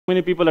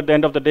many people at the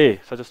end of the day,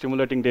 such a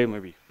stimulating day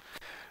maybe.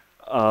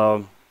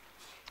 Um,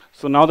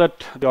 so now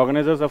that the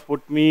organizers have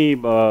put me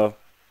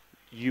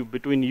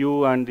between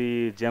you and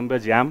the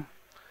Djembe Jam,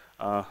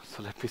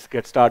 so let me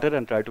get started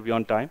and try to be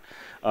on time.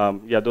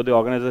 Yeah, though the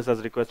organizers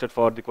has requested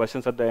for the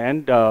questions at the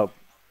end,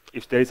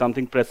 if there is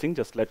something pressing,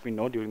 just let me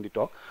know during the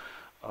talk.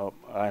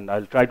 And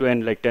I'll try to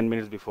end like 10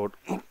 minutes before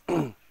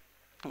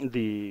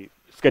the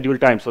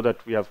scheduled time so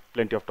that we have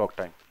plenty of talk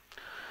time.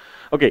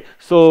 Okay,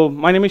 so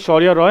my name is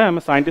Shourya Roy. I'm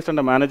a scientist and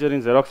a manager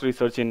in Xerox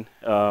Research in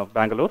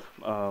Bangalore.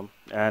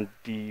 And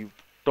the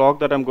talk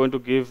that I'm going to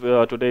give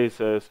today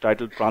is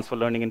titled Transfer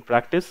Learning in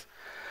Practice.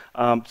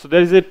 So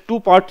there is two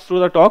parts to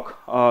the talk.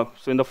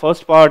 So in the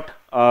first part,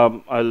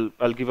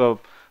 I'll give a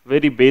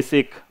very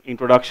basic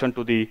introduction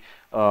to the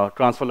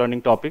transfer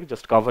learning topic,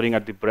 just covering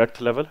at the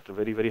breadth level, at a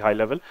very, very high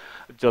level,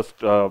 just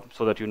so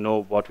that you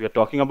know what we are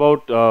talking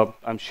about.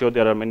 I'm sure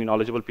there are many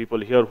knowledgeable people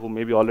here who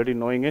may be already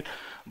knowing it,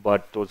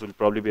 but those will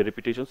probably be a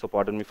repetition, so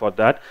pardon me for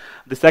that.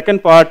 The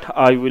second part,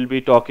 I will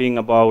be talking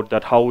about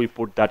that how we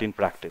put that in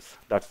practice.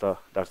 That's the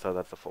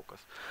focus.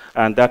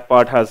 And that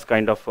part has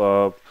kind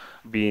of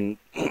been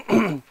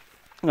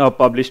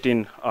published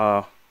in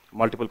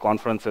multiple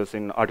conferences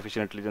in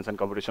artificial intelligence and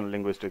computational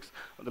linguistics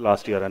the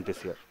last year and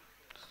this year.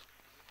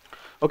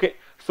 Okay,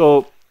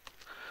 so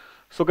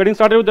getting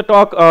started with the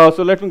talk,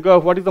 so let me go,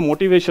 what is the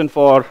motivation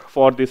for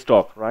this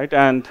talk, right?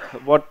 And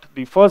what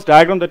the first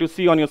diagram that you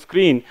see on your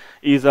screen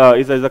is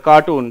a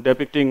cartoon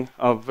depicting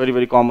a very,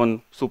 very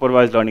common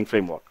supervised learning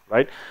framework,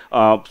 right?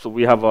 So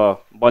we have a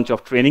bunch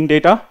of training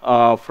data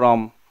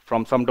from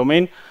some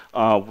domain.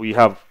 We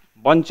have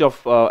bunch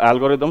of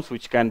algorithms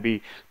which can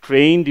be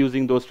trained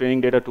using those training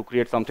data to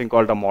create something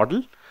called a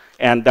model,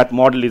 and that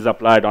model is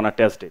applied on a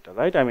test data,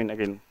 right? I mean,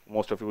 again,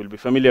 most of you will be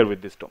familiar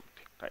with this term,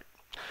 right?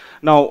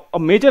 Now, a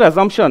major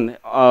assumption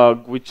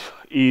which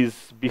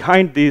is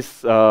behind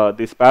this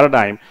this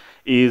paradigm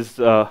is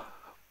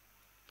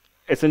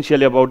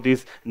essentially about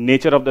this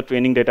nature of the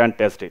training data and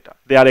test data.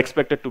 They are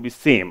expected to be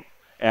same.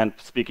 And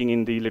speaking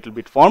in the little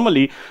bit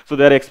formally, so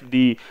there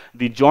the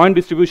joint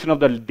distribution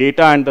of the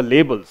data and the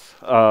labels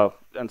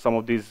and some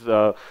of these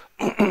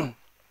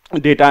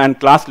data and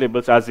class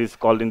labels, as is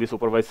called in the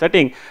supervised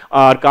setting,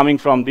 are coming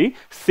from the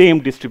same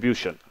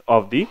distribution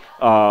of the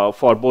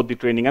for both the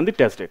training and the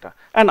test data.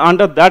 And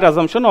under that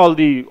assumption, all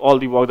the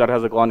work that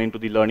has gone into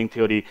the learning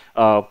theory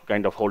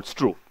kind of holds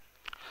true.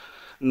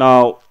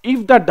 Now,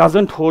 if that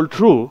doesn't hold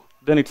true,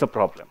 then it's a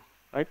problem,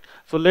 right?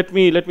 So let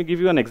me give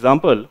you an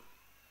example.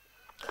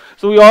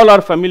 So we all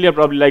are familiar,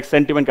 probably, like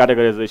sentiment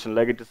categorization,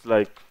 like it is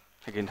like,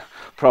 again,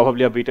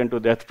 probably a beaten to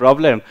death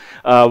problem,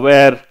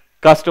 where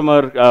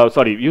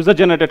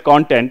user-generated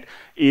content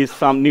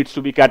needs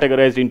to be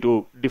categorized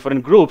into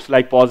different groups,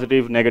 like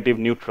positive, negative,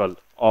 neutral,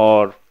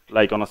 or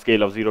like on a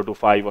scale of 0 to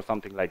 5 or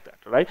something like that,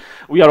 right?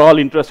 We are all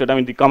interested. I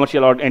mean, the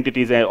commercial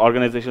entities and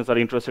organizations are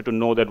interested to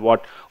know that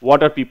what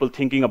are people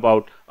thinking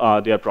about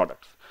their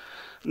products.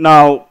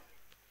 Now,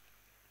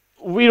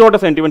 we wrote a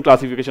sentiment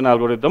classification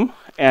algorithm,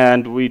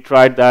 and we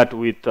tried that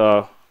with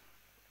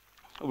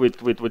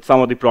some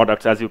of the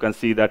products, as you can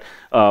see, that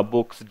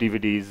books,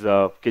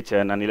 DVDs,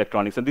 kitchen, and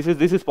electronics. And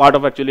this is part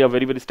of actually a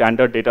very, very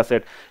standard data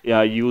set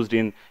used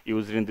in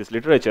this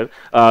literature.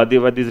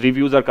 These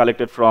reviews are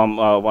collected from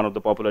one of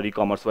the popular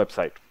e-commerce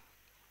website.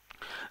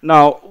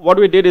 Now, what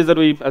we did is that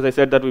as I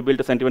said, that we built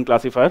a sentiment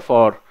classifier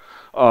for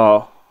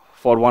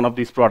one of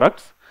these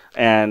products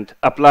and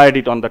applied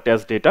it on the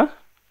test data.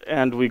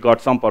 And we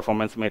got some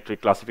performance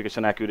metric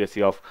classification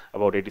accuracy of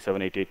about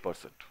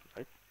 87–88%.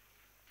 Right?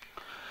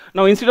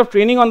 Now, instead of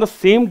training on the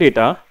same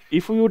data,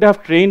 if we would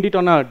have trained it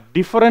on a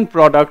different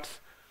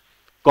product's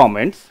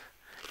comments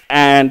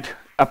and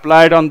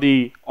applied on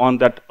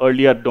that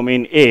earlier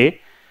domain A,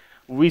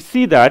 we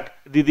see that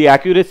the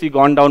accuracy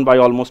gone down by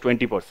almost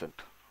 20%.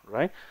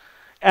 Right?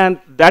 And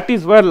that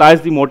is where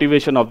lies the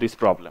motivation of this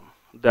problem.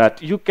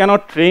 That you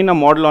cannot train a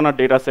model on a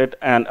data set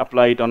and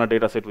apply it on a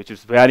data set which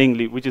is very,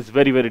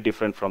 very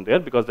different from there,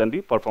 because then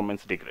the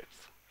performance degrades.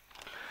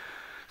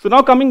 So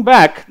now coming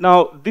back,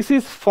 now this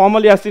is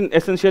formally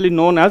essentially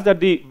known as that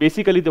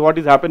basically what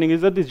is happening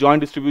is that this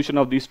joint distribution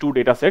of these two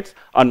data sets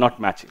are not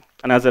matching.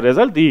 And as a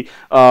result, the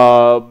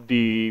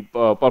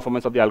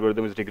performance of the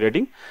algorithm is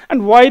degrading.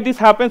 And why this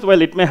happens?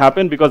 Well, it may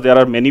happen because there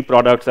are many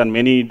products and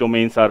many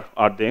domains are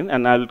there.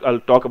 And I'll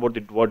talk about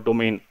the word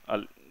domain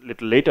a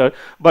little later.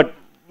 But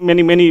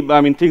many,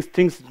 I mean,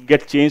 things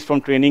get changed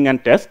from training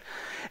and test.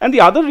 And the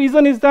other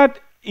reason is that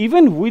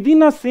even within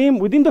the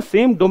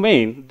same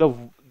domain, the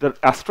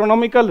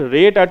astronomical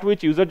rate at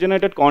which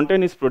user-generated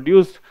content is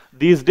produced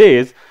these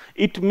days,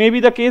 it may be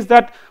the case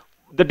that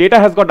the data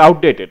has got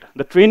outdated.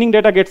 The training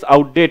data gets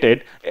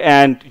outdated,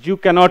 and you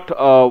cannot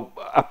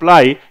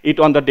apply it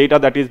on the data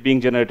that is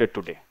being generated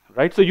today,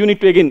 right? So you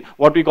need to, again,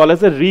 what we call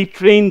as a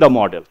retrain the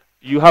model.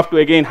 You have to,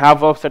 again,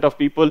 have a set of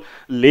people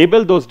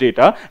label those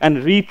data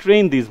and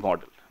retrain these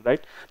models.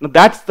 Right? Now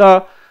that's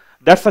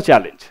the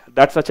challenge.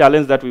 That's a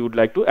challenge that we would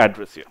like to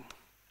address here.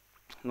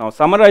 Now,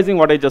 summarizing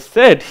what I just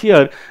said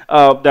here,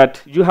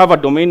 that you have a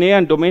domain A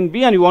and domain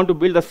B, and you want to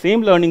build the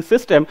same learning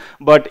system,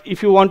 but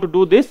if you want to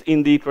do this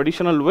in the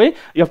traditional way,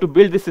 you have to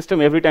build this system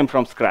every time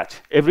from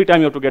scratch. Every time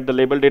you have to get the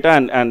label data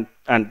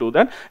and do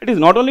that. It is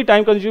not only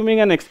time consuming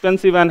and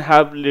expensive and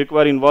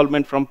require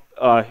involvement from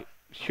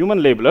human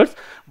labelers,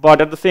 but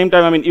at the same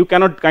time, I mean, you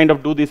cannot kind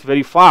of do this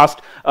very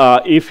fast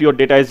if your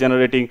data is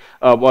generating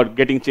or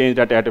getting changed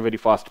at a very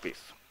fast pace.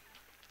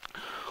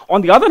 On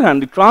the other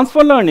hand, the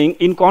transfer learning,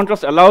 in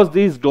contrast, allows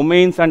these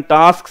domains and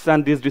tasks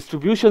and these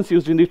distributions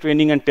used in the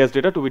training and test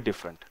data to be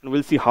different. And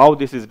we'll see how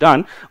this is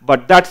done,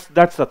 but that's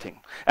the thing.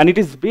 And it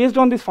is based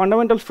on this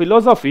fundamental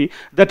philosophy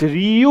that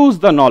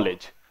reuse the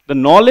knowledge. The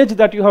knowledge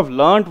that you have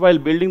learned while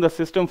building the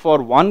system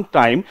for one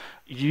time,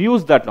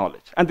 use that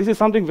knowledge. And this is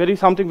something very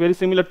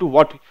similar to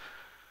what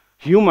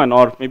human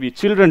or maybe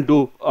children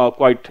do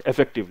quite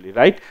effectively,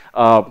 right?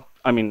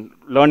 I mean,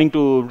 learning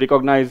to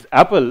recognize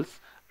apples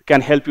can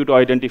help you to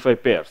identify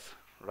pairs,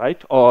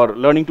 right? Or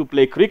learning to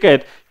play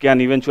cricket can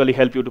eventually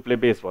help you to play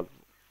baseball,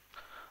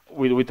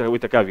 with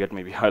a caveat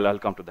maybe. I'll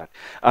come to that.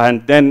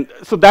 And then,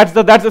 so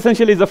that's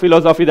essentially the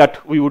philosophy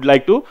that we would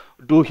like to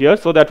do here,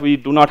 so that we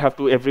do not have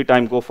to every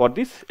time go for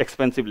this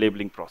expensive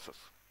labeling process.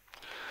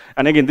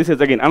 And again, this is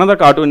again another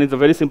cartoon. It's a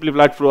very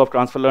simplified flow of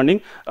transfer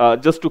learning.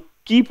 Just to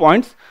key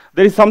points,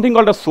 there is something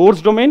called a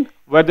source domain,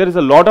 where there is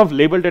a lot of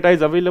label data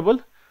is available.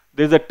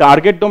 There's a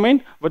target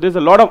domain, but there's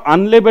a lot of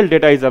unlabeled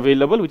data is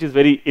available, which is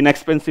very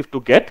inexpensive to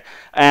get.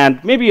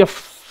 And maybe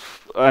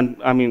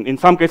I mean, in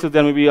some cases,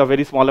 there may be a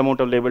very small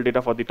amount of labeled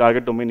data for the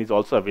target domain is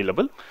also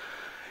available.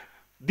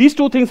 These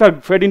two things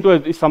are fed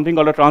into something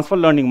called a transfer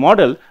learning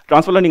model,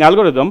 transfer learning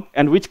algorithm,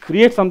 and which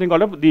creates something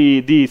called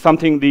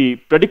the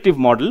predictive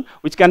model,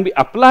 which can be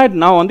applied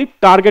now on the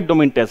target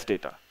domain test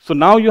data. So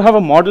now you have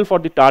a model for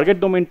the target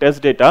domain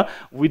test data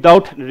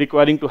without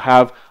requiring to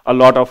have a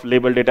lot of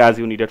labeled data as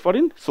you needed for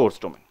in source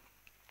domain.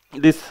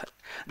 This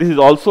is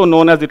also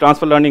known as the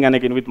transfer learning, and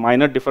again with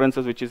minor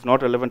differences, which is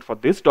not relevant for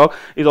this talk,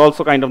 is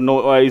also kind of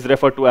is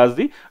referred to as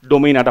the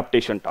domain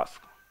adaptation task.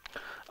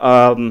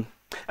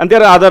 And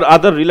there are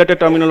other related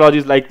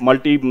terminologies like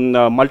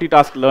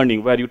multitask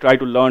learning, where you try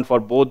to learn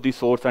for both the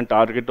source and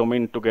target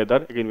domain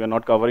together. Again, we are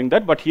not covering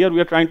that, but here we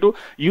are trying to,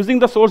 using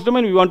the source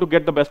domain, we want to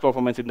get the best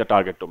performance in the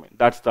target domain.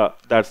 That's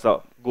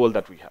the goal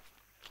that we have.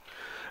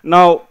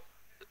 Now,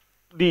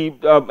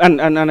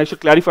 and I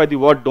should clarify the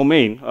word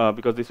domain,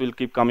 because this will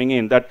keep coming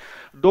in, that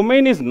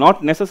domain is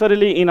not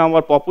necessarily in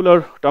our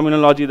popular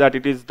terminology that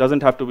it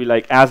doesn't have to be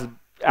like as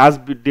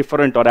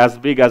different or as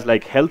big as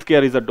like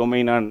healthcare is a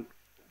domain and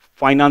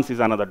finance is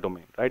another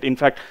domain, right? In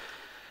fact,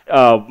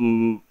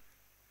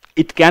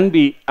 it can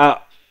be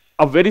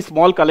a very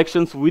small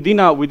collections within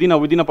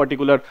a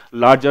particular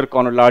larger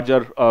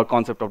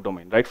concept of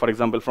domain, right? For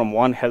example, from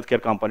one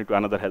healthcare company to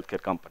another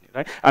healthcare company,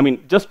 right? I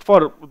mean, just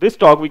for this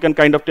talk, we can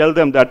kind of tell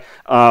them that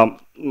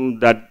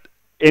that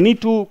any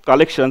two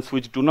collections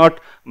which do not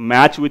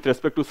match with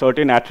respect to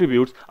certain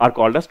attributes are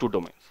called as two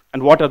domains.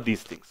 And what are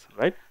these things,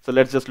 right? So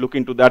let's just look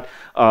into that.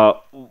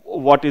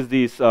 What is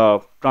these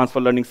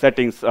transfer learning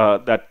settings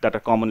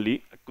that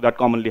commonly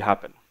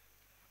happen?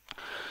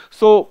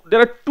 So there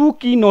are two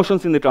key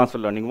notions in the transfer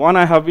learning. One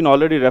I have been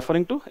already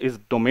referring to is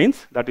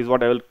domains. That is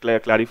what I will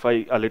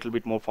clarify a little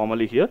bit more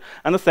formally here.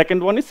 And the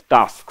second one is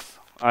tasks.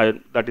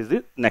 That is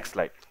the next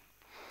slide.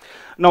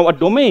 Now, a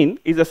domain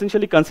is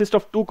essentially consists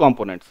of two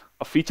components: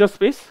 a feature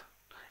space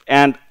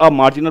and a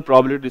marginal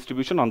probability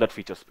distribution on that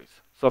feature space.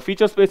 So a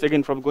feature space,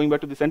 again, from going back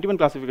to the sentiment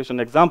classification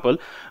example,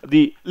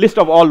 the list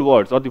of all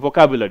words or the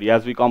vocabulary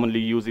as we commonly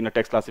use in a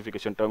text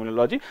classification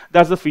terminology,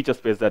 that's the feature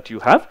space that you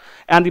have.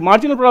 And the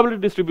marginal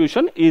probability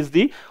distribution is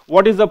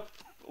what is the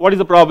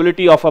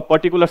probability of a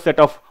particular set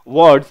of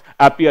words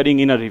appearing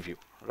in a review,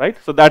 right?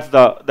 So that's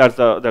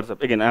the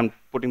again, I'm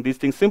putting these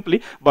things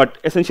simply, but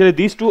essentially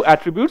these two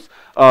attributes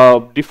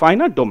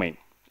define a domain.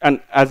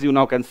 And as you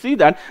now can see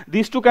that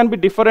these two can be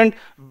different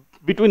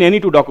between any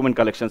two document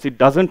collections. It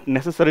doesn't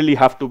necessarily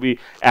have to be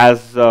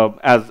as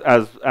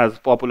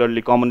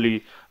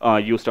commonly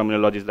used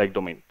terminologies like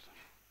domains.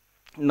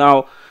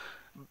 Now,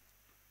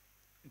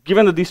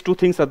 given that these two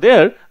things are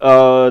there,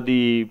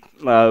 the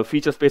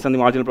feature space and the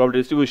marginal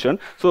probability distribution,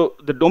 so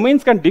the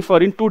domains can differ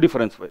in two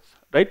different ways,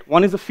 right?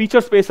 One is the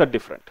feature space are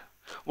different.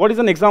 What is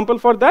an example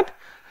for that?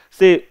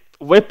 Say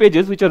web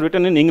pages which are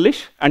written in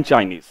English and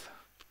Chinese.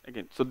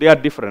 Again, so they are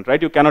different,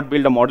 right? You cannot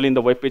build a model in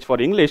the web page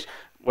for English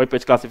web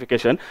page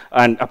classification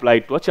and apply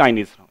it to a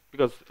Chinese,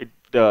 because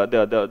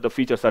the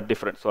features are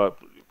different. So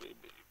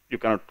you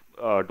cannot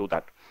do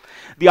that.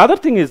 The other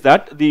thing is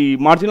that the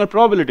marginal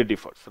probability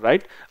differs,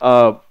 right?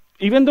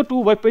 Even though two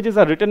web pages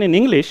are written in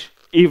English,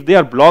 if they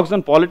are blogs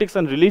on politics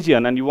and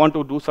religion, and you want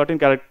to do certain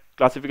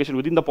classification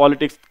within the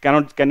politics,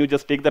 can you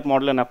just take that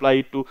model and apply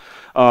it to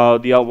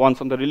the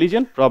ones on the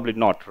religion? Probably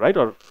not, right?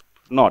 Or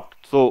not.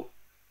 So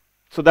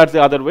that's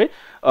the other way.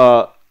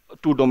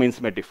 Two domains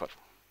may differ.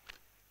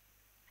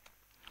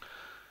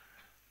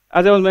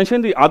 As I was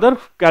mentioning, the other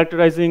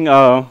characterizing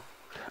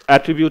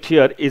attribute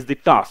here is the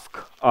task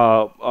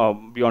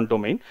beyond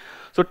domain.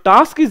 So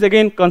task is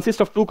again consists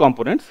of two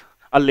components: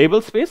 a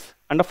label space,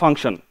 and a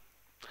function.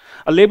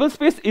 A label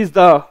space is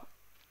the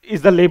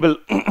label,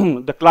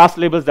 the class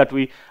labels that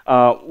we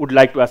would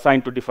like to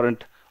assign to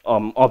different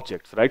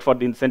objects, right? For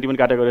the sentiment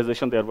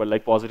categorization, there were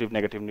like positive,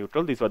 negative,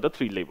 neutral. These were the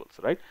 3 labels,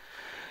 right?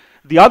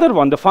 The other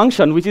one, the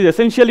function, which is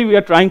essentially we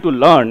are trying to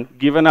learn,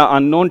 given an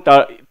unknown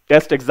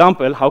test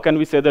example, how can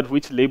we say that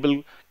which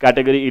label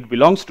category it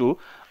belongs to?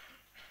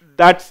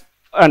 That's,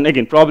 and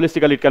again,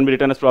 probabilistically it can be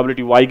written as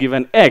probability y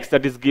given x,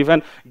 that is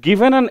given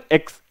an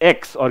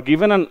x or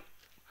given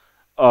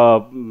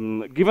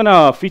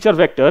a feature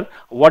vector,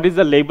 what is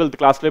the label, the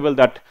class label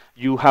that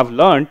you have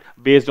learned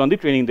based on the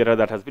training data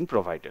that has been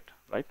provided,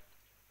 right?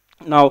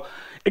 Now,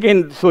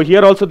 again, so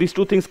here also these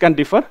 2 things can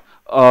differ.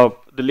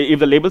 If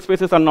the label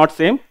spaces are not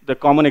same, the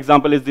common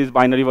example is this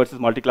binary versus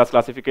multi-class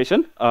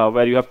classification,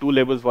 where you have 2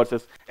 labels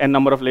versus n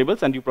number of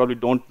labels, and you probably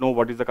don't know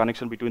what is the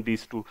connection between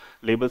these 2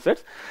 label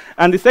sets.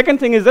 And the second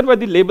thing is that where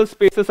the label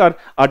spaces are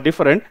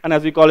different, and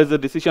as we call it, the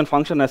decision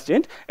function has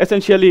changed.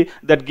 Essentially,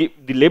 that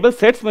the label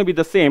sets may be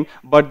the same,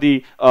 but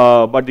the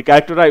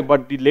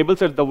label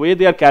sets, the way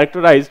they are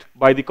characterized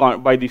by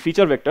the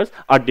feature vectors,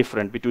 are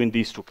different between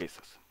these 2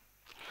 cases.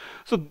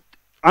 So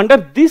under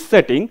this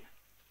setting,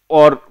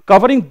 or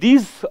covering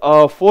these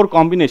 4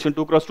 combination,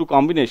 2x2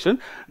 combination,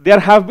 there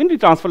have been the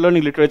transfer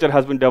learning literature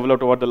has been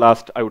developed over the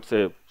last, I would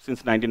say,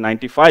 since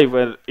 1995,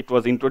 where it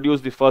was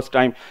introduced the first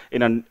time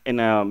in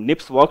a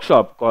NIPS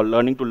workshop called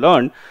Learning to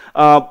Learn.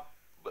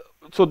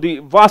 So the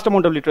vast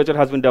amount of literature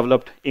has been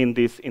developed in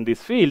this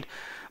field.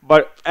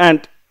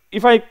 And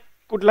if I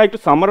could like to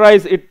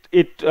summarize it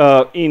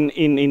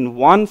in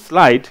one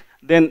slide,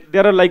 then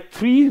there are like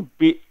 3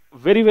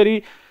 very,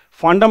 very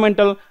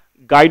fundamental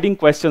guiding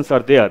questions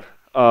are there.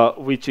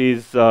 Which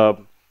is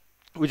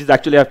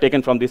actually I've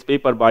taken from this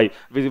paper by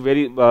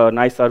very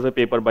nice survey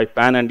paper by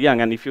Pan and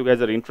Young. And if you guys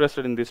are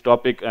interested in this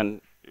topic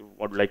and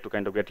would like to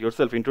kind of get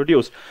yourself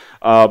introduced,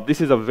 this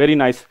is a very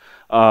nice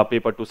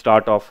paper to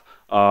start off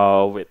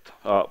with.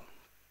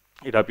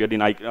 It appeared in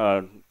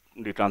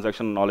the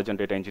Transaction Knowledge and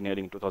Data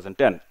Engineering in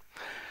 2010.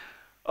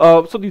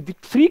 So the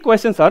 3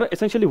 questions are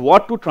essentially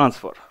what to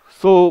transfer.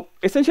 So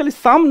essentially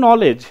some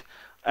knowledge,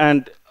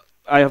 and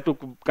I have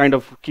to kind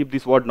of keep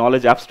this word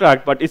knowledge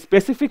abstract, but it's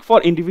specific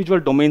for individual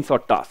domains or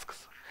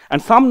tasks. And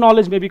some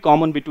knowledge may be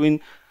common between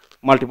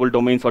multiple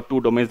domains or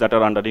 2 domains that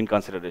are under in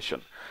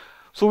consideration.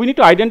 So we need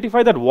to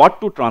identify that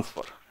what to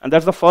transfer. And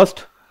that's the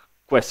first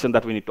question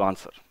that we need to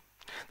answer.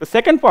 The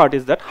second part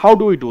is that how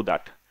do we do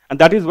that? And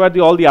that is where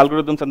all the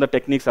algorithms and the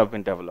techniques have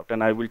been developed.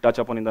 And I will touch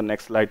upon in the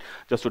next slide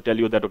just to tell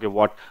you that, okay,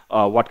 what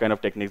kind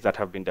of techniques that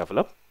have been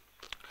developed.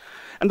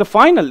 And the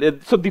final,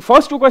 so the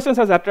first 2 questions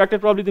has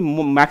attracted probably the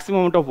maximum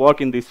amount of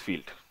work in this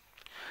field.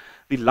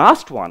 The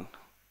last one,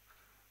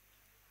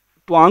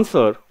 to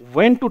answer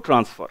when to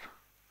transfer.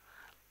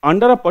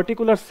 Under a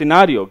particular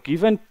scenario,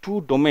 given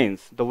 2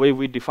 domains, the way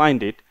we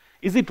defined it,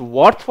 is it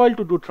worthwhile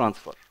to do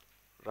transfer,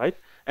 right?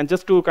 And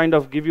just to kind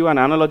of give you an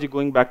analogy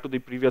going back to the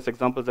previous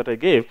examples that I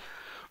gave,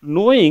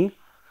 knowing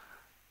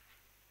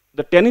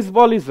the tennis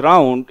ball is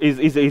round, is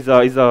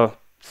a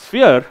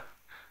sphere,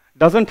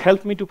 doesn't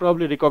help me to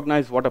probably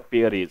recognize what a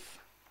pair is.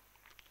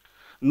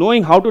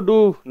 Knowing how to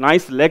do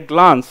nice leg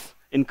glance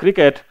in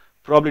cricket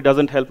probably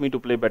doesn't help me to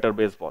play better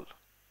baseball,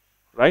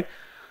 right?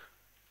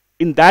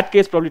 In that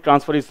case, probably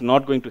transfer is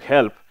not going to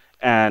help,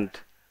 and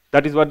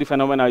that is what the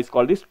phenomena is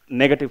called is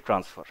negative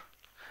transfer.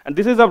 And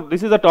this is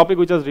a topic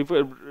which has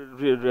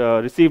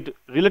received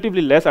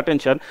relatively less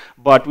attention,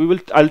 but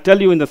I'll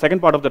tell you in the second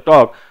part of the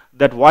talk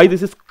that why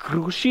this is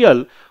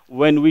crucial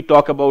when we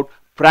talk about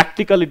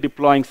practically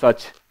deploying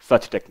such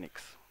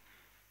techniques.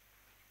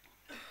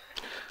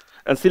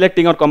 And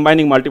selecting or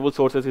combining multiple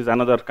sources is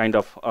another kind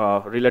of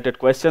related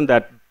question,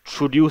 that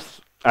should you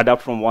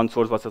adapt from one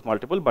source versus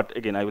multiple, but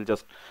again, I will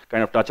just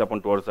kind of touch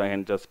upon towards the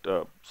end just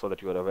so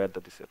that you are aware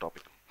that this is a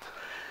topic.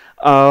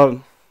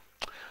 So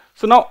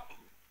now,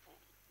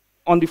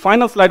 on the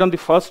final slide on the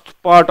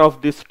first part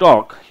of this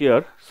talk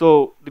here,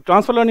 so the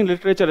transfer learning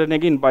literature, and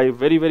again, by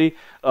very, very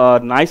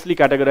nicely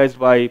categorized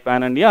by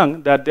Pan and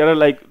Young, that there are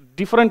like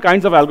different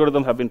kinds of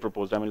algorithms have been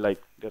proposed. I mean,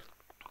 like there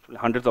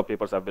hundreds of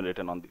papers have been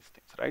written on these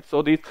things, right?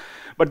 So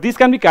these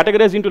can be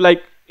categorized into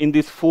like in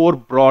these 4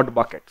 broad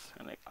buckets.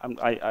 And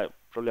I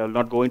probably will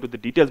not go into the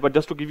details, but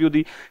just to give you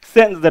the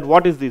sense that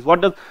what is this?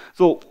 What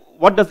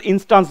does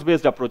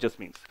instance-based approaches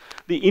means?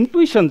 The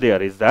intuition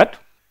there is that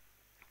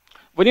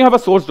when you have a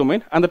source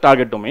domain and the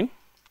target domain,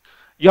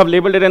 you have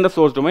labeled it in the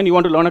source domain, you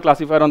want to learn a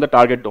classifier on the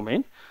target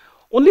domain,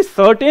 only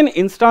certain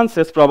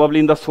instances probably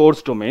in the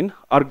source domain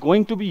are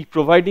going to be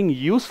providing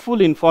useful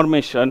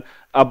information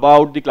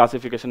about the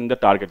classification in the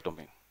target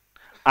domain.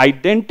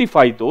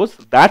 Identify those,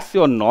 that's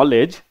your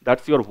knowledge,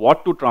 that's your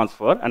what to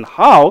transfer, and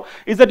how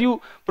is that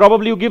you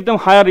give them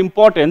higher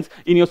importance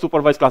in your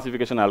supervised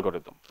classification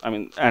algorithm. I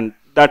mean, and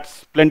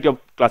that's plenty of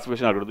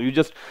classification algorithm.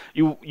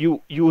 You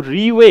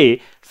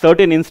reweigh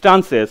certain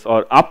instances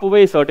or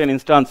upweigh certain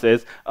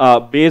instances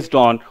based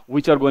on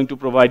which are going to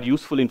provide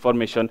useful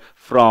information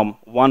from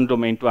one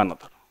domain to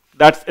another.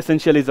 That's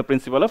essentially the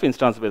principle of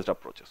instance-based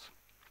approaches.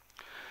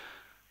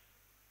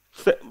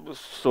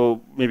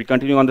 So maybe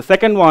continuing on the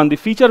second one, the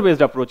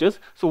feature-based approaches.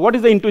 So what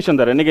is the intuition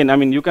there? And again, I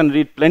mean, you can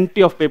read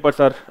plenty of papers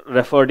are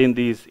referred in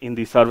these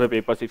survey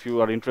papers if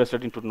you are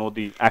interested in to know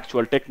the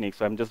actual techniques.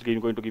 So I'm just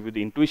going to give you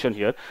the intuition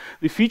here.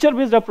 The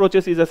feature-based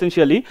approaches is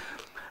essentially,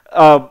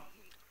 so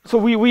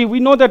we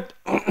know that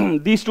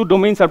these two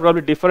domains are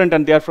probably different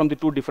and they are from the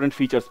two different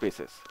feature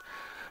spaces.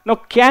 Now,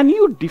 can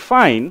you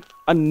define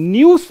a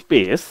new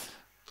space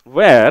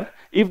where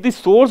if the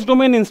source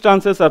domain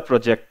instances are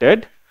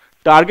projected,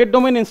 target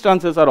domain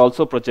instances are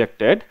also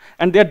projected,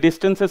 and their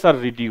distances are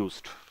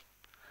reduced?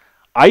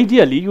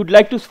 Ideally, you'd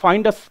like to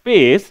find a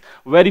space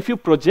where if you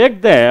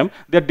project them,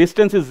 their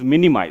distance is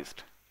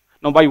minimized.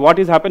 Now, by what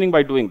is happening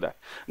by doing that?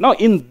 Now,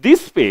 in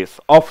this space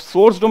of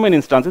source domain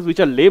instances,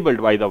 which are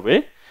labeled, by the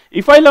way,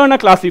 if I learn a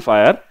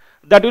classifier,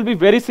 that will be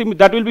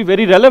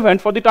very relevant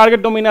for the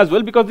target domain as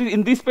well, because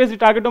in this space, the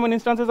target domain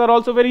instances are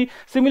also very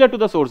similar to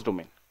the source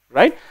domain.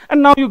 Right?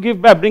 And now you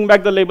bring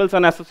back the labels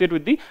and associate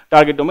with the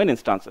target domain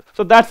instances.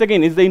 So that's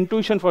again is the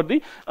intuition for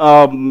the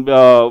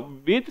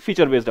with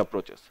feature-based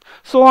approaches.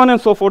 So on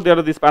and so forth. There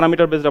are these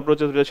parameter-based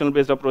approaches,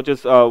 relational-based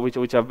approaches,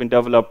 which have been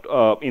developed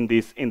in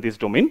this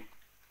domain.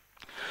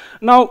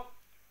 Now,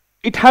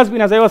 it has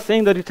been, as I was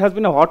saying, that it has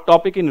been a hot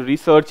topic in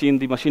research in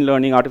the machine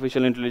learning,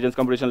 artificial intelligence,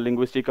 computational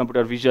linguistics,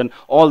 computer vision,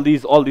 all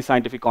these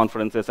scientific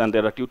conferences, and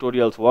there are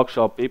tutorials,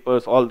 workshop,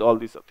 papers, all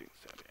these things.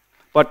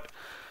 But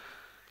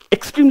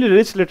extremely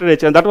rich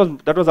literature, and that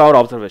was our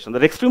observation,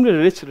 that extremely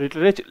rich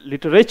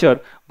literature,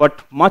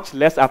 but much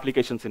less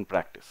applications in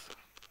practice.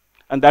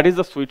 And that is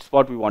the sweet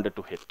spot we wanted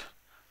to hit,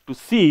 to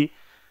see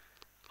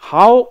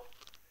how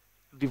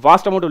the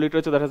vast amount of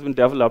literature that has been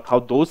developed, how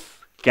those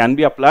can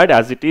be applied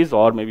as it is,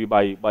 or maybe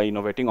by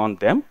innovating on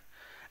them.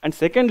 And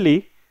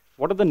secondly,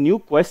 what are the new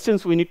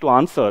questions we need to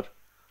answer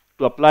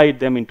to apply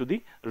them into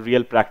the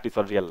real practice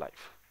or real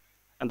life?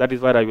 And that is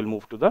where I will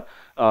move to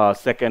the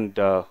second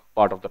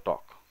part of the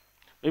talk.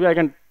 Maybe I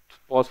can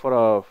pause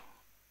for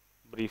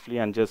briefly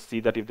and just see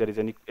that if there is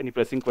any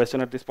pressing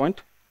question at this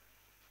point.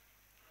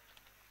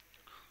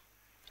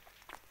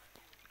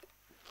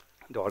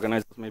 The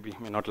organizers may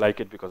not like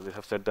it because they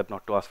have said that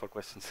not to ask for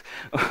questions.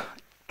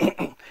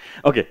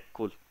 Okay,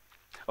 cool.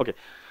 Okay,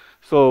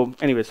 so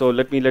anyway, so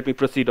let me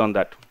proceed on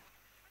that.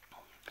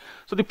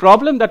 So the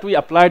problem that we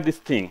applied this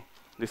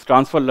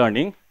transfer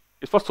learning,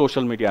 is for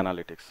social media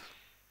analytics.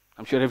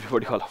 I'm sure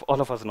everybody,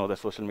 all of us know that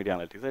social media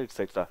analytics.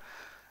 Right?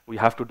 We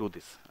have to do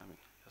this. I mean,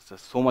 there's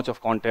just so much of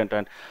content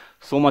and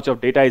so much of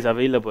data is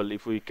available.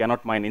 If we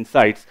cannot mine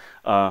insights,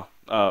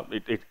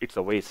 it's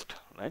a waste,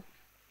 right?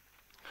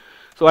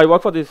 So I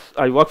work for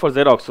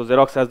Xerox. So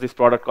Xerox has this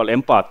product called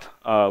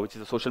Empath, which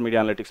is a social media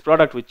analytics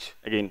product, which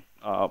again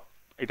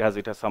it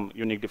has some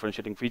unique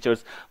differentiating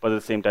features, but at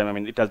the same time, I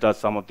mean, it does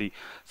some of the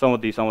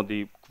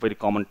very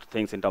common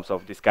things in terms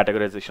of this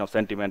categorization of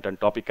sentiment and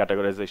topic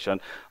categorization,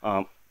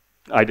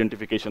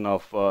 identification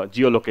of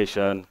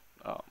geolocation,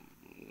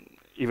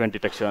 event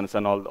detections,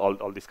 and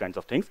all these kinds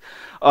of things.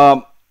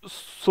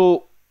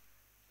 So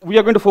we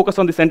are going to focus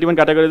on the sentiment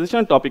categorization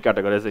and topic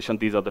categorization.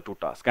 These are the two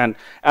tasks. And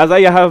as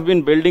I have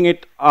been building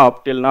it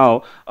up till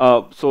now,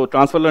 so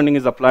transfer learning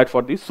is applied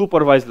for the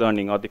supervised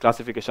learning or the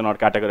classification or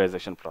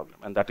categorization problem.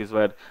 And that is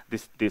where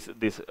this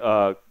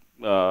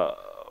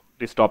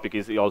topic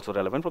is also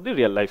relevant for the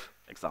real life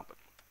example.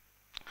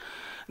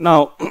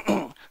 Now,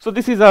 so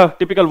this is a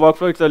typical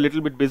workflow. It's a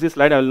little bit busy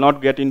slide. I will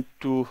not get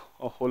into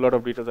a whole lot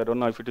of details. I don't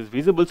know if it is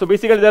visible. So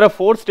basically, there are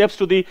 4 steps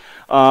to the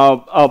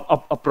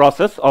a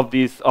process of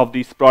this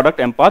product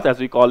Empath, as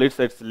we call it.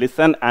 So it's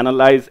listen,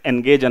 analyze,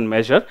 engage, and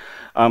measure.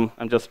 I'm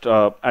just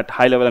at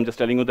high level. I'm just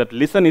telling you that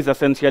listen is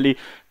essentially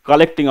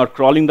collecting or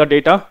crawling the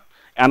data.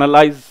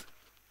 Analyze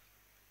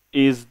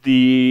is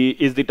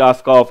the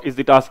task of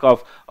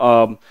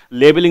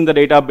labeling the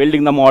data,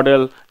 building the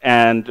model,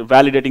 and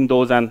validating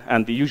those,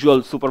 and the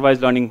usual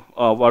supervised learning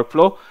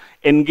workflow.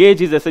 Engage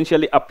is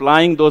essentially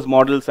applying those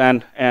models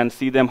and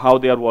see them how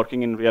they are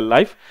working in real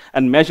life.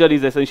 And measure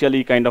is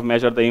essentially kind of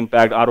measure the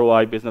impact,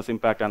 ROI, business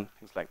impact, and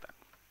things like that.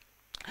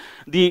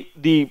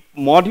 The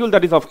module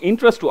that is of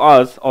interest to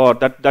us, or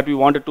that we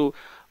wanted to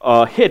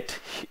hit,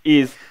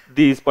 is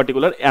this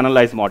particular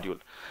analyze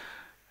module.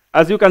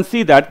 As you can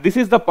see that this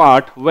is the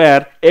part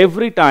where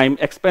every time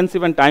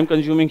expensive and time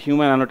consuming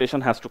human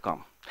annotation has to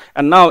come.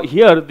 And now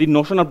here the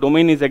notion of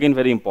domain is again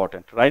very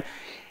important, right?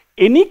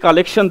 Any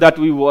collection that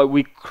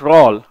we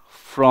crawl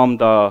from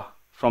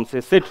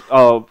say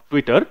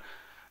Twitter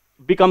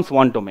becomes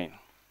one domain.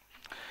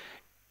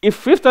 If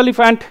fifth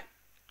elephant,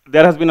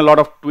 there has been a lot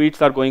of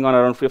tweets are going on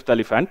around fifth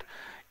elephant.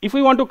 If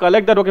we want to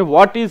collect that, okay,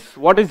 what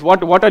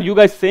are you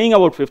guys saying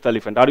about fifth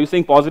elephant? Are you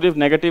saying positive,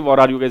 negative, or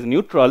are you guys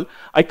neutral?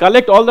 I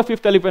collect all the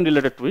fifth elephant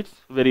related tweets,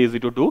 very easy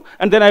to do,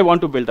 and then I want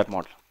to build that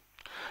model.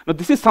 Now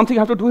this is something I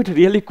have to do it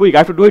really quick. I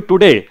have to do it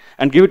today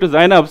and give it to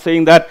Zainab,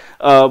 saying that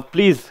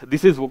please,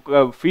 this is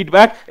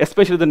feedback,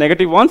 especially the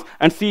negative ones,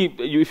 and see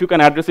if you can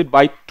address it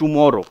by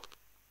tomorrow.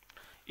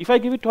 If I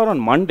give it to her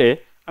on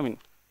Monday, I mean,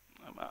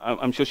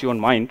 I'm sure she won't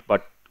mind,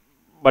 but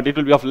it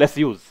will be of less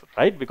use,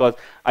 right? Because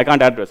I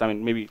can't address. I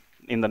mean, maybe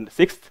in the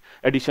sixth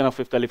edition of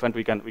Fifth Elephant,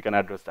 we can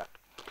address that.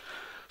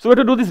 So we have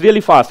to do this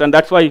really fast, and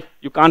that's why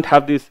you can't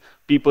have these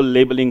people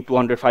labeling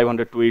 200,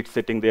 500 tweets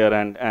sitting there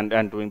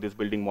and doing this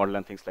building model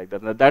and things like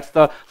that. Now, that's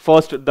the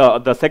first,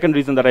 the second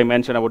reason that I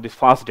mentioned about this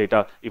fast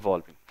data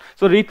evolving.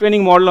 So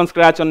retraining model on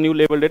scratch on new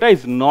label data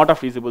is not a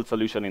feasible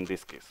solution in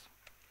this case.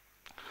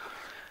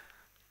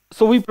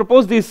 So we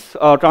propose this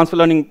transfer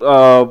learning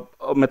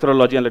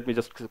methodology, and let me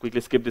just quickly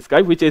skip this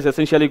guy, which is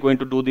essentially going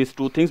to do these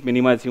two things: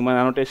 minimize human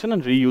annotation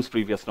and reuse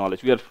previous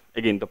knowledge. We are,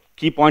 again, the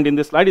key point in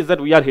this slide is that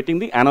we are hitting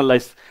the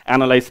analyze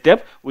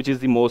step, which is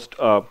the most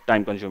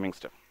time-consuming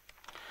step.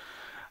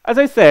 As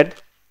I said,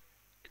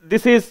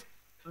 this is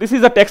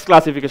a text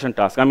classification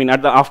task. I mean,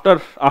 after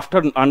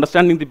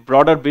understanding the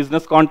broader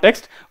business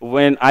context,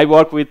 when I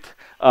work with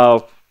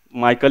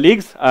my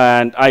colleagues,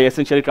 and I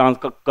essentially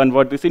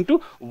convert this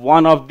into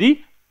one of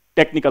the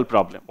technical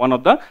problem, one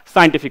of the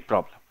scientific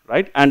problem,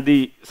 right? And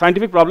the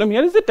scientific problem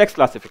here is the text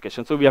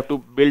classification. So we have to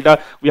build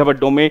we have a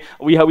domain,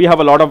 we have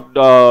a lot of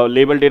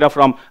label data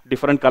from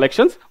different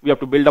collections. We have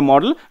to build a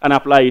model and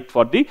apply it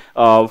for the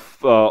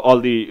all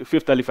the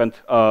Fifth Elephant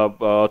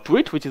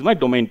tweet, which is my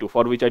domain 2,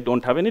 for which I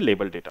don't have any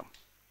label data.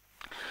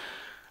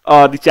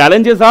 The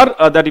challenges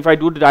are that if I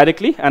do it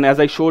directly, and as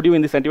I showed you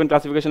in the sentiment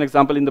classification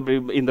example in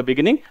the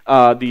beginning,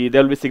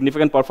 there will be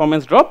significant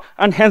performance drop,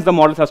 and hence the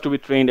models has to be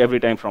trained every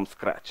time from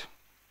scratch.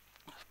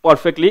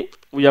 Perfectly,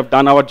 we have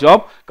done our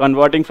job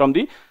converting from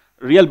the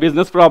real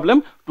business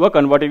problem to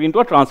converting into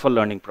a transfer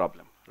learning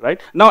problem.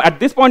 Right now, at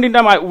this point in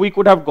time, we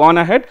could have gone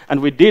ahead,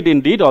 and we did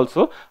indeed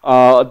also.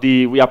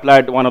 We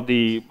applied one of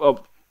the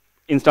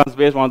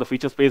instance-based, one of the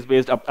feature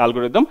space-based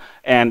algorithm,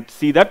 and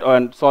see that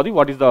and saw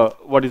what is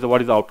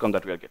the outcome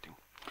that we are getting.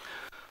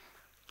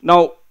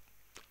 Now,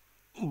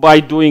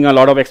 by doing a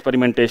lot of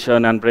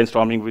experimentation and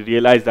brainstorming, we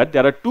realized that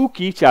there are two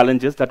key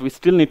challenges that we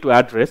still need to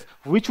address,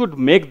 which would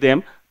make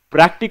them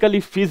practically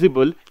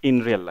feasible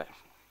in real life.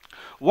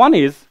 One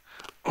is,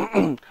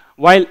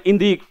 while in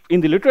the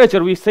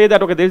literature we say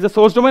that, okay, there is a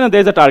source domain and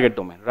there is a target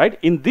domain, right?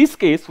 In this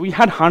case, we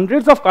had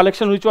hundreds of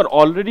collections which were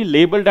already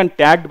labeled and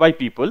tagged by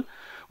people.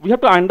 We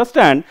have to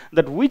understand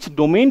that which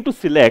domain to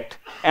select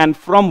and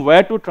from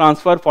where to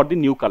transfer for the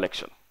new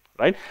collection,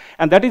 right?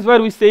 And that is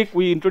where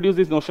we introduce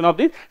this notion of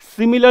the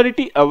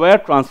similarity-aware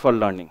transfer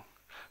learning.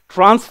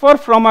 Transfer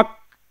from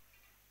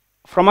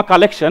a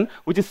collection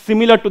which is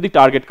similar to the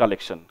target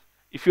collection.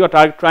 If you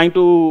are trying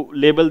to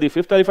label the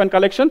Fifth Elephant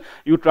collection,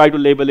 you try to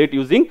label it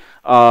using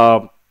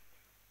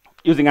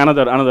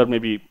another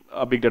maybe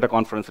a big data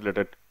conference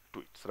related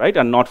tweets, right?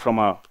 And not from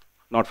a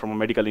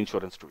medical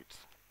insurance tweets.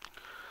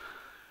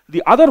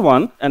 The other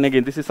one, and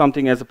again, this is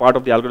something as a part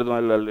of the algorithm,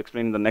 I'll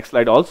explain in the next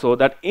slide also,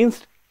 that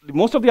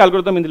most of the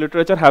algorithm in the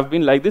literature have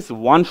been like this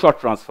one-shot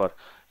transfer.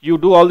 You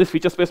do all these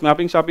feature space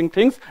mapping, shopping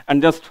things,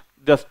 and just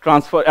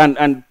transfer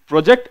and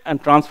project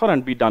and transfer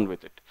and be done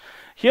with it.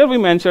 Here we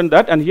mentioned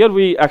that, and here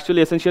we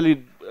actually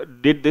essentially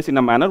did this in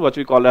a manner what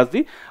we call as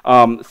the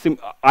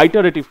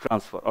iterative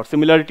transfer, or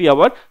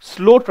similarity-aware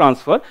slow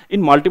transfer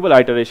in multiple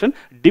iteration,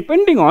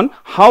 depending on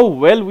how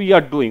well we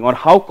are doing or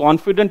how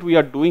confident we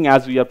are doing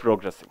as we are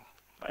progressing.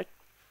 Right?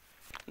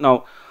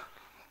 Now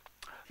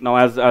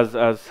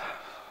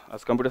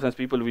as computer science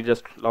people, we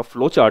just love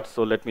flowcharts.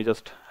 So let me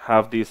just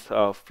have this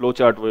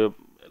flowchart with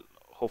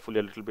hopefully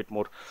a little bit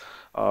more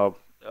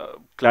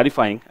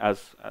clarifying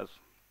as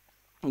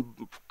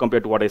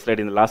compared to what I said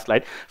in the last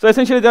slide. So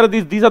essentially, there are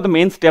these are the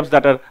main steps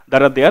that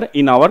are there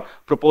in our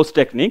proposed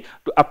technique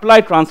to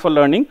apply transfer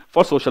learning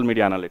for social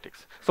media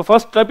analytics. So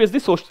first step is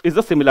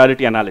the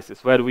similarity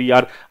analysis, where we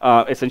are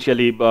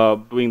essentially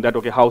doing that.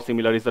 Okay, how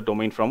similar is the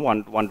domain from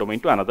one domain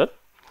to another?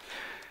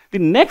 The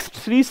next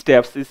three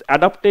steps is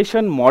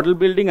adaptation, model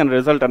building, and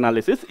result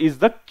analysis is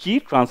the key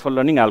transfer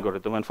learning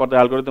algorithm. And for the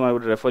algorithm, I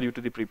would refer you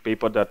to the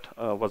paper that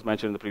was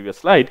mentioned in the previous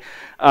slide,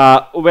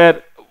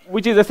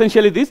 which is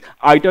essentially this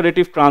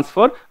iterative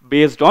transfer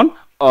based on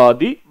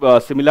the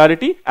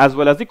similarity as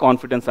well as the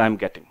confidence I am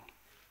getting.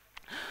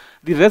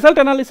 The result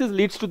analysis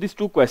leads to these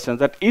two questions: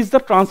 that is the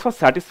transfer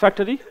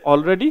satisfactory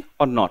already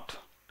or not?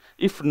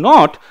 If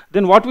not,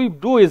 then what we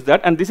do is that,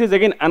 and this is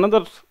again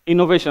another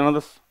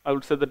innovation, I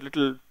would say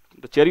that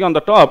the cherry on the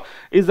top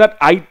is that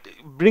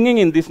bringing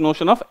in this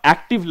notion of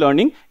active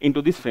learning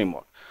into this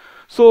framework.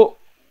 So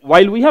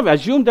while we have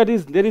assumed that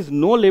there is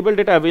no label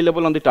data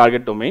available on the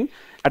target domain,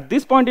 at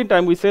this point in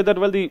time we say that,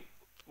 well,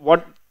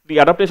 the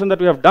adaptation that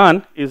we have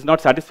done is not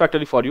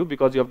satisfactory for you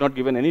because you have not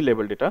given any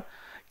label data.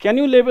 Can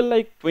you label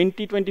like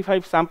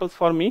 20-25 samples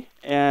for me,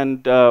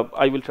 and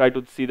I will try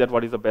to see that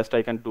what is the best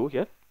I can do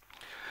here.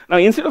 Now,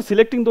 instead of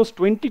selecting those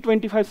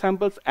 20-25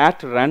 samples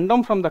at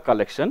random from the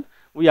collection,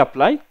 we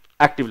apply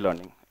active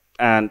learning.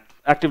 And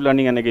active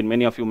learning, and again,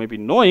 many of you may be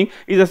knowing,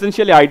 is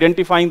essentially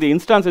identifying the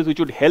instances which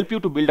would help you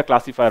to build a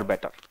classifier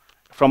better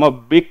from a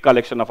big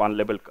collection of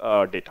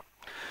unlabeled data.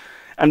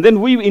 And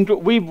then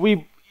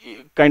we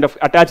kind of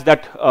attach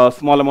that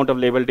small amount of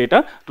label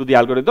data to the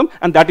algorithm,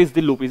 and that is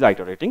the loop is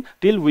iterating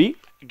till we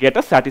get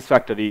a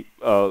satisfactory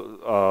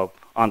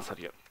answer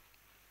here.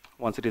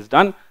 Once it is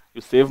done,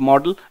 you save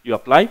model, you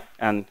apply,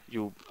 and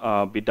you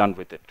be done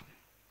with it.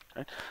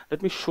 Right?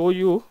 Let me show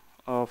you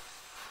a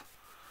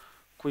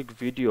quick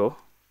video.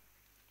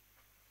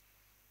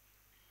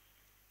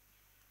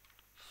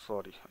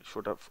 Sorry, I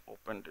should have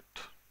opened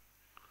it.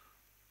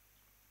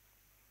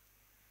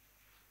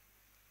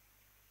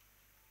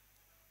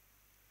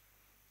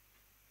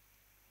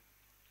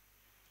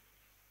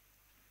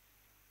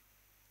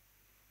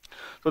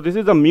 So this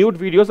is a mute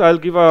video, so I'll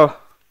give a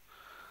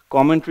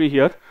commentary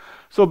here.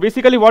 So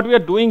basically what we are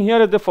doing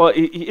here is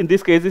in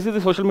this case, this is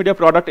the social media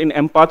product in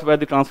Empath where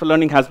the transfer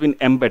learning has been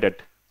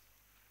embedded.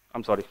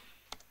 I'm sorry.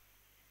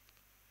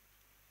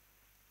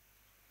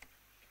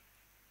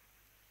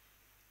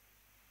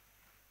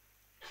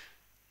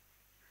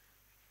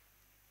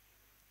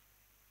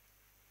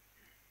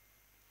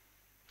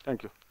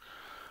 Thank you.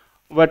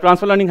 Where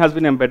transfer learning has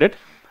been embedded.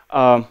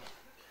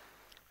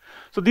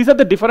 So these are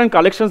the different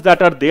collections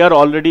that are there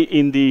already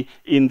in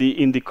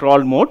the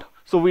crawl mode.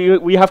 So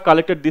we have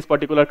collected this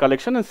particular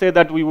collection and say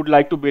that we would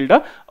like to build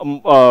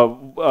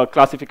a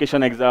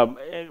classification exam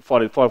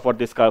for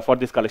this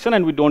collection,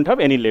 and we don't have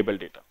any label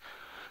data.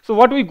 So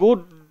what we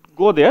go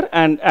there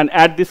and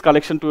add this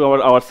collection to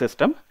our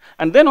system,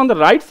 and then on the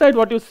right side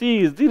what you see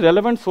is the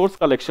relevant source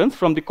collections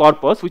from the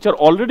corpus which are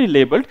already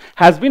labeled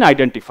has been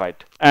identified,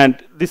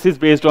 and this is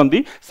based on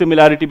the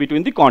similarity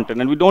between the content,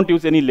 and we don't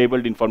use any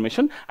labeled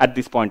information at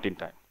this point in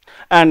time.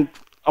 And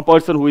a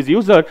person who is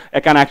user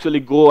can actually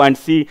go and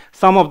see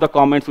some of the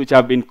comments which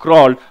have been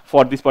crawled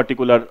for this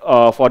particular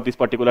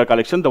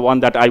collection, the one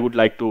that I would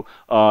like to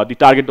the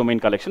target domain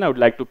collection I would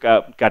like to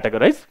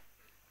categorize.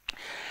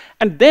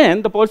 And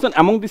then the person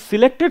among the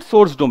selected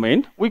source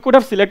domain, we could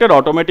have selected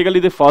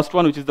automatically the first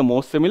one, which is the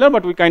most similar,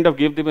 but we kind of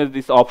give them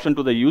this option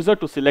to the user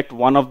to select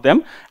one of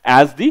them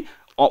as the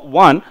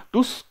one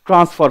to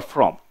transfer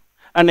from.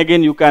 And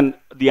again,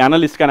 the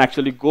analyst can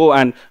actually go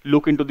and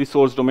look into the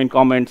source domain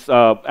comments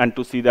and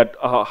to see that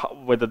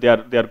whether they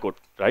are good,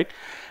 right?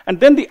 And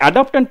then the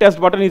adapt and test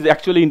button is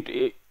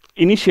actually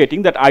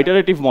initiating that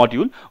iterative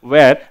module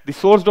where the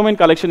source domain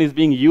collection is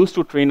being used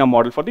to train a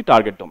model for the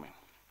target domain.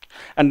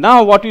 And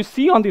now what you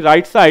see on the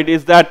right side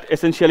is that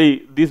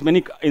essentially these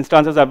many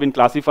instances have been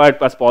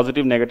classified as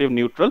positive, negative,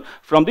 neutral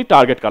from the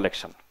target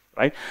collection.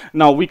 Right?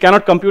 Now we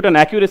cannot compute an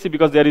accuracy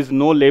because there is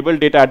no label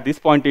data at this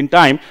point in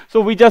time. So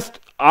we just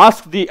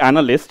ask the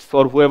analysts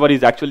or whoever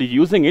is actually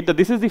using it that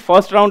this is the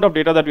first round of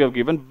data that we have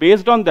given.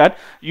 Based on that,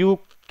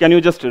 can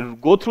you just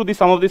go through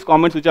some of these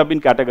comments which have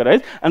been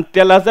categorized and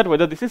tell us that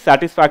whether this is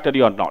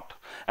satisfactory or not.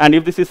 And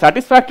if this is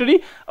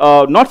satisfactory,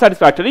 not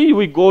satisfactory,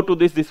 we go to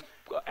this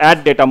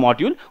add data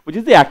module, which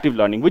is the active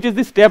learning, which is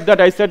the step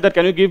that I said that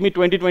can you give me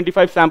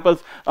 20-25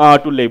 samples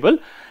to label.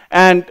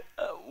 And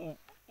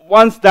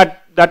once that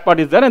part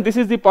is there, and this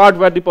is the part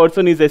where the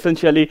person is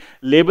essentially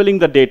labeling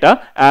the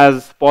data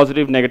as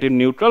positive, negative,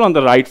 neutral on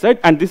the right side,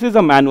 and this is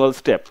a manual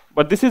step.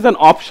 But this is an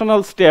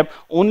optional step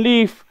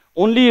only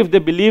if they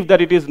believe that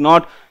it is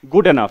not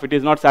good enough, it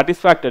is not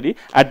satisfactory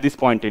at this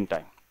point in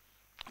time.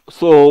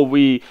 So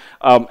we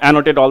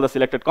annotate all the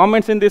selected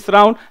comments in this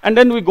round, and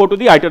then we go to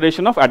the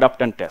iteration of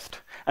adapt and test.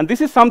 And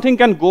this is something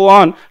can go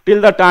on till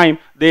the time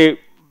the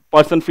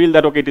person feel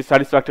that okay, it is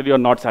satisfactory or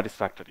not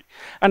satisfactory.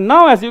 And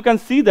now as you can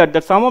see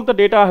that some of the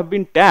data have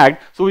been tagged,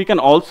 so we can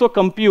also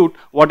compute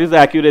what is the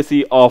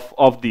accuracy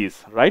of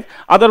these, right?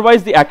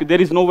 Otherwise there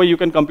is no way you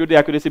can compute the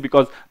accuracy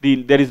because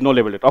there is no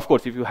label data. Of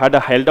course, if you had a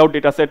held out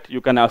data set,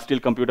 you can still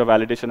compute a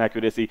validation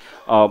accuracy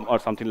or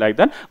something like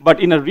that. But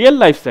in a real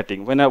life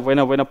setting, when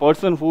a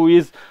person who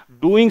is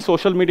doing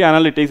social media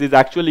analytics is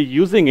actually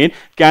using it,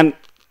 can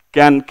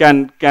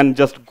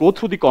just go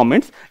through the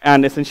comments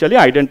and essentially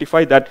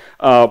identify that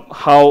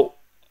how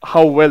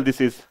well this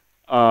is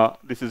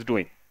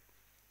doing.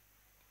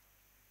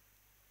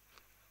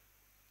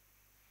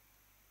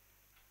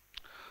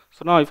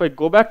 So now if I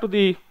go back to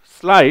the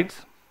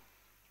slides,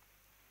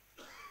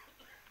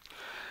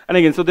 and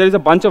again, so there is a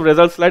bunch of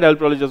results slide. I'll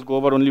probably just go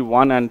over only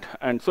one,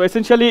 and so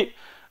essentially,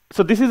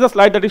 so this is a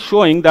slide that is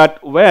showing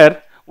that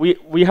where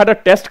we had a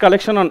test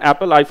collection on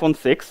Apple iPhone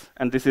 6,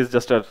 and this is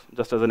just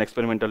as an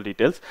experimental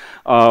details.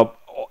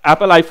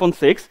 Apple iPhone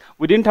 6,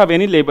 we didn't have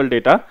any label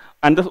data,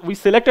 and we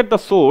selected the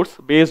source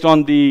based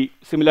on the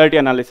similarity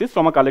analysis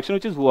from a collection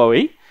which is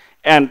Huawei,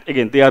 and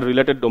again they are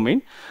related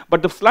domain.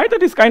 But the slide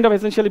that is kind of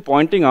essentially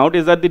pointing out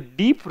is that the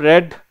deep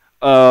red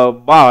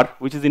bar,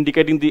 which is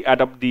indicating the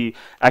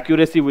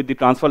accuracy with the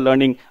transfer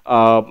learning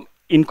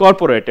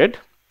incorporated,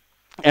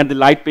 and the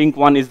light pink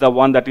one is the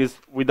one that is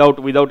without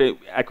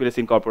accuracy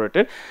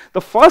incorporated.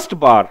 The first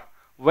bar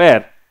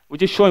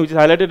which is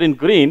highlighted in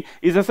green,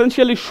 is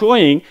essentially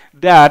showing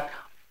that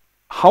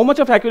how much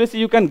of accuracy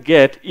you can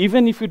get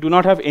even if you do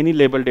not have any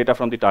label data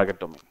from the target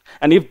domain.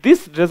 And if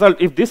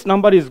this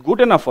number is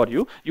good enough for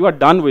you, you are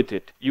done with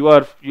it. You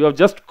have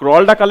just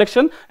crawled a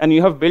collection and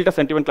you have built a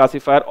sentiment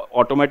classifier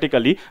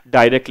automatically,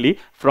 directly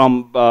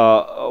from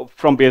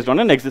based on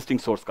an existing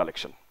source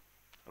collection,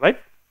 right?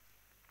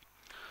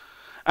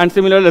 And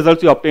similar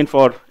results you obtain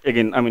for,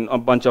 again, I mean, a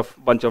bunch of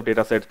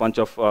data sets, bunch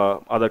of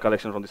other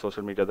collections from the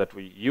social media that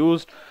we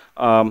used.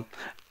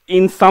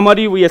 in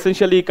summary, we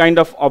essentially kind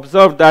of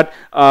observed that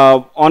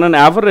on an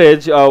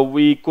average,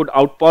 we could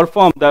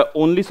outperform the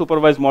only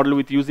supervised model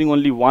with using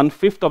only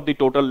 1/5 of the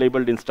total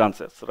labeled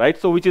instances, right?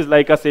 So which is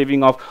like a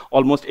saving of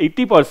almost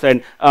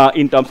 80%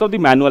 in terms of the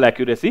manual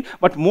accuracy.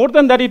 But more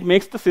than that, it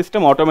makes the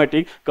system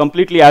automatic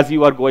completely as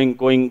you are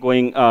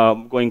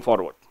going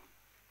forward.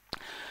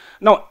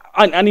 Now,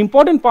 an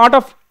important part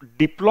of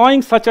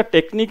deploying such a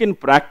technique in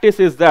practice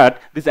is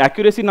that these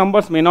accuracy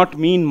numbers may not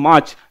mean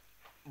much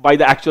by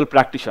the actual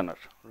practitioner,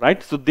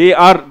 right? So they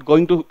are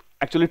going to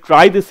actually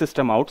try this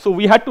system out. So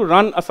we had to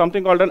run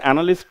something called an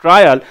analyst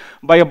trial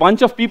by a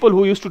bunch of people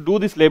who used to do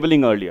this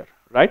labeling earlier,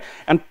 right?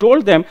 And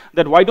told them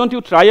that why don't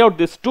you try out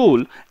this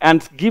tool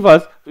and give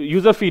us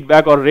user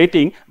feedback or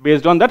rating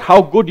based on that,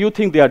 how good you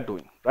think they are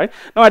doing. Right?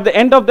 Now, at the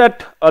end of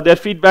that, their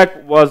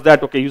feedback was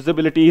that, okay,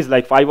 usability is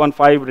like 5 on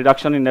 5,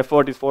 reduction in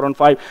effort is 4 on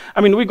 5.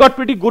 I mean, we got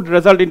pretty good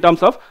result in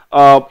terms of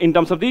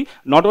the,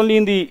 not only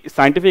in the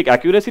scientific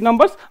accuracy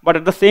numbers, but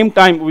at the same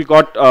time, we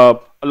got a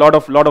lot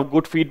of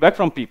good feedback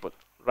from people,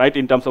 right,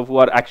 in terms of who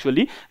are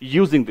actually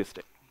using this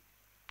thing.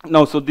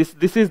 Now, so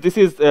this is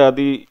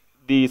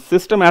the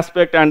system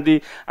aspect and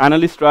the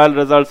analyst trial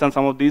results and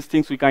some of these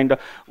things.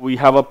 We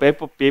have a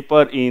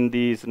paper in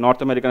the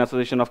North American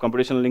Association of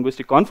Computational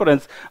Linguistics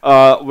conference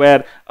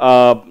where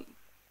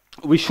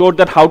we showed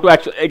that how to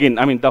actually, again,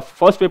 I mean, the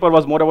first paper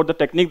was more about the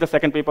technique, the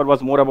second paper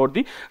was more about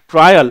the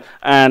trial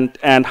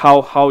and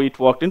how it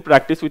worked in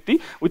practice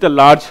with a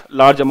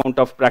large amount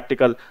of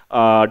practical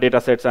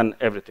data sets and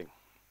everything.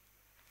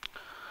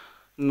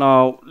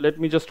 Now let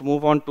me just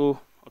move on to,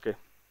 okay.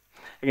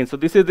 Again, so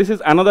this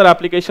is another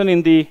application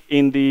in the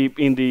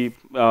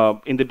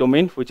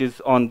domain, which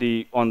is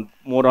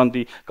more on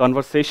the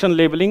conversation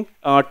labeling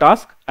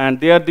task. And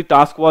there the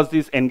task was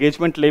this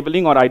engagement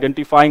labeling, or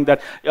identifying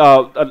that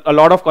a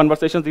lot of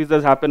conversations these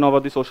days happen over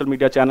the social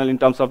media channel in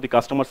terms of the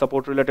customer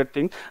support related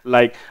things,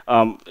 like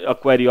a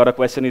query or a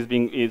question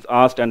is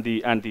asked, and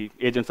the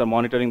agents are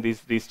monitoring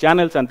these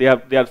channels, and they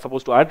are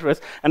supposed to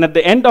address. And at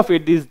the end of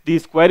it,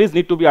 these queries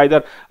need to be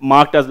either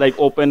marked as like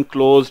open,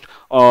 closed,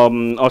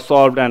 or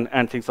solved,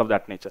 and things of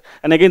that nature.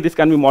 And again, this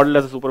can be modeled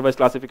as a supervised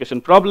classification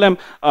problem.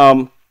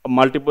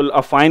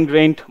 A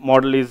fine-grained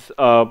model is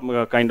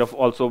kind of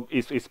also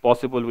is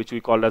possible, which we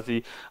call as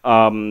the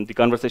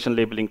conversation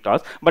labeling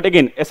task. But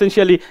again,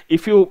 essentially,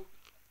 if you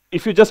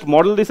just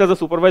model this as a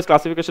supervised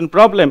classification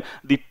problem,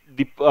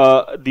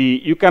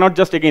 you cannot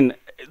just, again,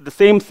 the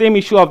same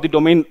issue of the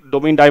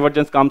domain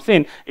divergence comes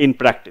in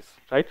practice,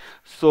 right?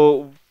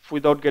 So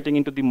without getting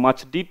into the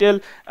much detail,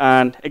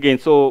 and again,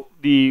 so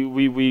we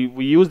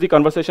use the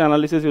conversation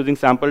analysis using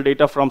sample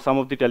data from some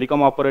of the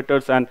telecom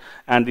operators and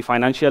the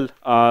financial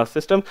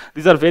system.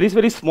 These are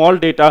very small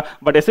data,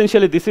 but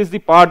essentially this is the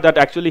part that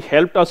actually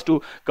helped us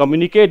to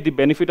communicate the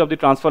benefit of the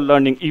transfer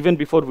learning even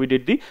before we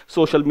did the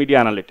social media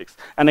analytics.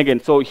 And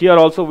again, so here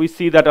also we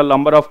see that a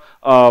number of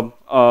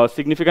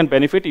significant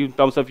benefit in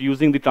terms of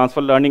using the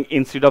transfer learning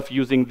instead of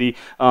using the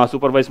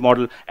supervised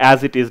model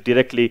as it is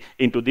directly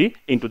into this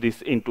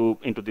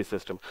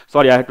system.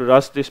 Sorry, I had to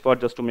rush this part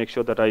just to make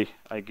sure that I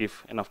give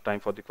enough time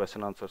for the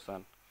question answers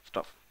and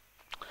stuff.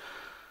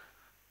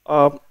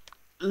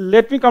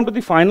 Let me come to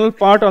the final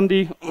part on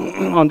the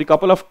on the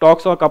couple of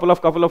talks or couple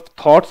of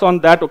thoughts on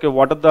that. Okay,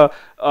 what are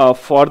the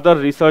further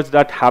research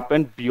that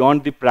happened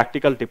beyond the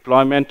practical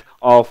deployment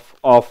of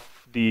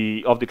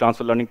the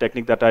transfer learning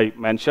technique that I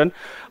mentioned.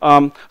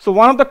 So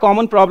one of the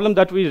common problems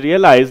that we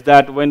realized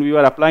that when we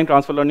were applying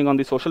transfer learning on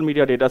the social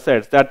media data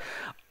sets, that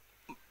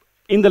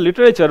in the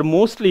literature,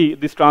 mostly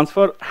this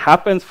transfer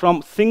happens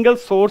from single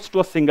source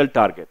to a single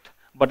target.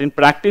 But in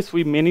practice,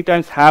 we many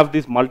times have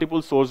these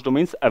multiple source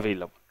domains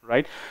available,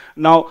 right?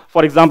 Now,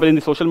 for example, in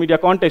the social media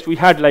context, we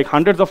had like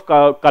hundreds of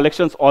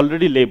collections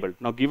already labeled.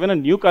 Now, given a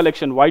new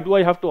collection, why do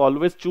I have to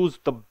always choose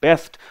the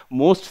best,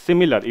 most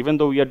similar, even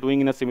though we are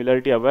doing in a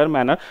similarity-aware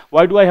manner?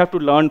 Why do I have to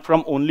learn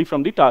from only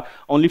from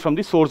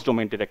the source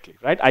domain directly,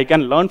 right? I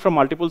can learn from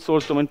multiple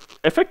source domains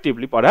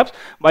effectively, perhaps,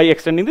 by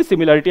extending the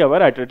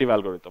similarity-aware iterative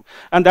algorithm.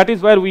 And that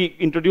is where we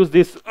introduce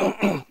this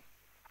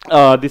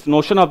this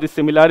notion of the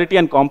similarity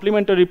and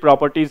complementary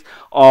properties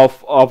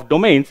of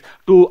domains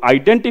to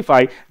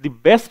identify the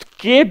best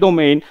K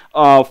domain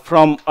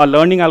from a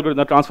learning algorithm,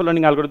 a transfer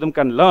learning algorithm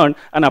can learn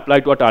and apply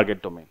to a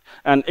target domain.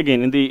 And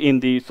again,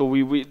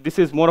 this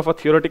is more of a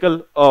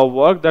theoretical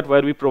work that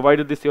where we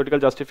provided this theoretical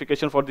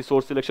justification for the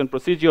source selection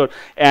procedure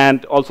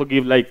and also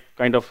give like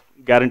kind of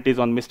guarantees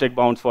on mistake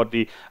bounds for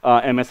the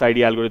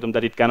MSID algorithm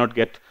that it cannot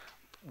get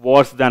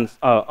worse than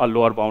a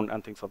lower bound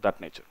and things of that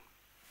nature.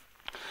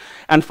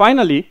 And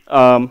finally,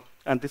 and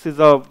this is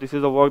a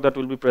work that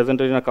will be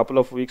presented in a couple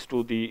of weeks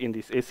in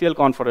this ACL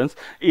conference,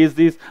 is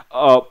this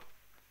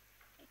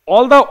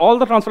all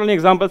the transfer learning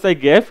examples I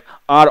gave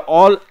are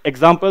all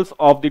examples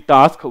of the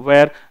task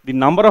where the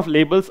number of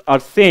labels are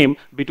same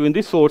between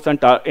the source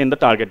and in the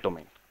target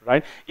domain,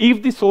 right?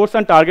 If the source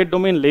and target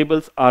domain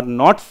labels are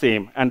not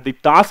same and the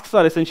tasks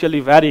are essentially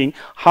varying,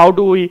 how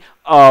do we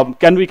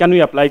can we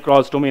apply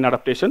cross-domain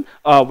adaptation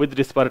with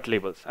disparate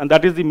labels? And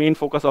that is the main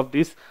focus of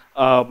this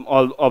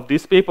of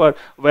this paper,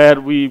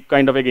 where we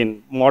kind of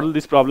again model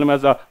this problem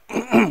as a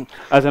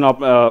as an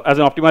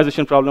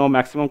optimization problem of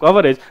maximum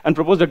coverage, and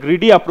proposed a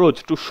greedy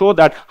approach to show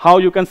that how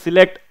you can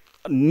select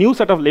a new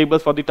set of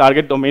labels for the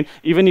target domain,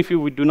 even if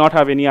you do not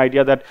have any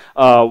idea that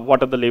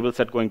what are the label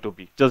set going to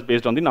be, just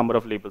based on the number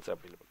of labels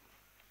available.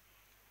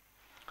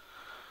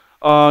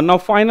 Now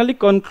finally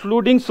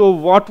concluding, so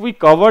what we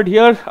covered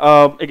here,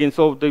 again,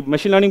 so the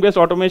machine learning based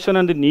automation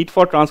and the need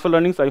for transfer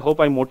learnings, I hope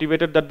I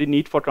motivated that the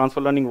need for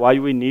transfer learning, why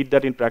we need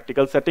that in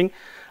practical setting.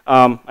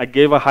 I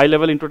gave a high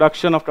level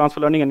introduction of transfer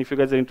learning, and if you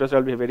guys are interested,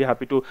 I'll be very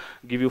happy to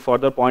give you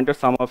further pointers.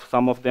 Some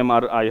of them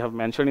are I have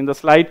mentioned in the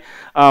slide.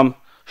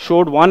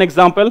 Showed one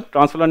example,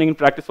 transfer learning in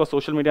practice for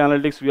social media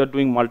analytics. We are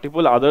doing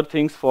multiple other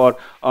things for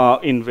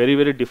in very,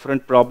 very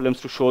different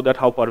problems to show that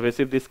how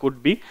pervasive this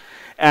could be.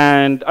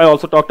 And I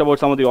also talked about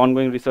some of the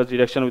ongoing research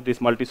direction with this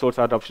multi-source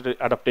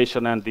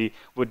adaptation and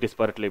with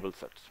disparate label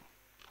sets.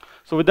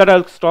 So with that,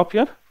 I'll stop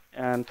here,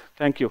 and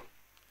thank you.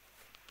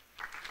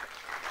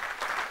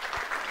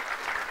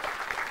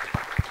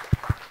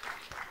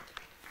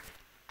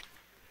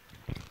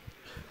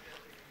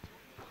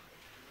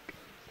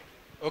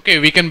 Okay,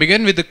 we can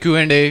begin with the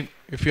Q&A.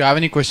 If you have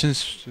any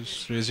questions,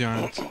 just raise your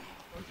hands.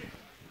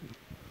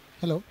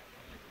 Hello.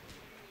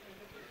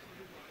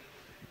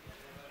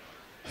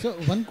 So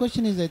one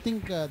question is, I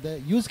think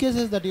the use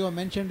cases that you have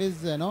mentioned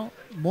is,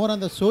 more on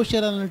the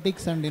social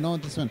analytics and,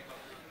 this one.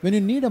 When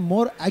you need a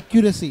more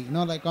accuracy,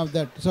 like of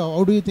that. So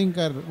how do you think,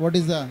 what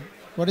is the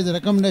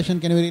recommendation?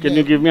 Can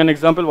you give me an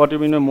example? What do you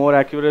mean by more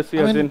accuracy?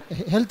 I mean,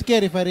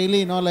 healthcare, if I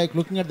really, like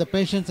looking at the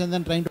patients and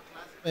then trying to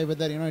classify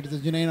whether, it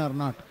is genuine or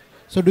not.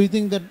 So do you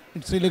think that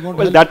it's really going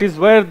to help? That is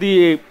where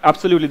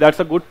absolutely, that's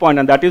a good point,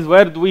 and that is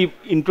where we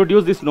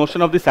introduce this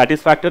notion of the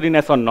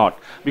satisfactoriness or not,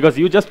 because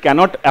you just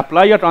cannot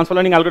apply a transfer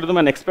learning algorithm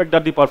and expect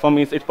that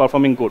it's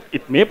performing good.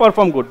 It may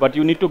perform good, but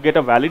you need to get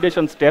a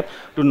validation step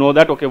to know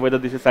that, okay, whether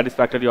this is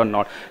satisfactory or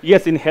not.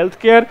 Yes, in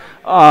healthcare,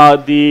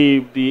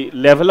 the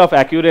level of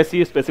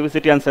accuracy,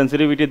 specificity, and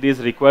sensitivity, this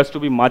requires to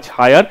be much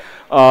higher,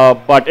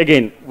 but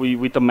again,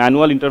 with a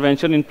manual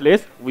intervention in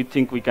place, we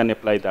think we can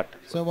apply that.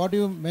 So what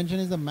you mentioned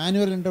is the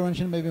manual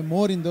intervention may be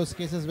more in those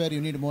cases where you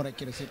need more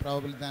accuracy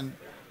probably than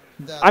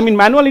the... I mean,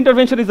 manual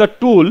intervention is a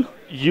tool.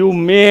 You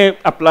may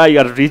apply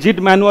a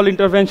rigid manual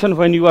intervention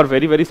when you are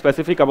very, very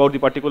specific about the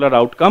particular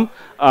outcome.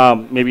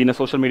 Maybe in a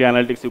social media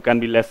analytics, you can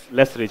be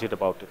less rigid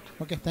about it.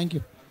 Okay, thank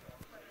you.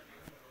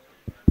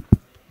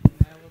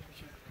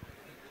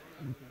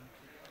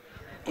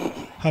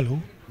 Hello.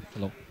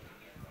 Hello.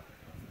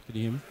 Can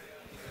you hear me?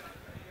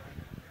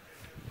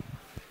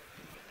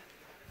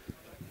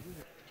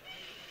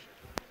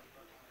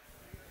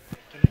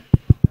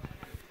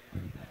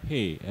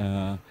 Hey,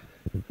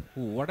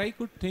 what I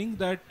could think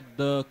that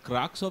the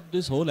crux of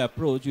this whole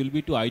approach will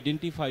be to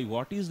identify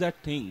what is that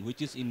thing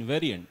which is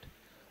invariant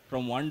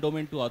from one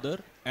domain to other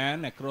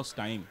and across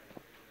time.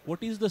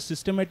 What is the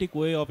systematic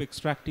way of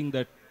extracting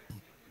that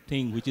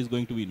thing which is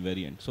going to be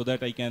invariant, so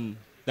that I can,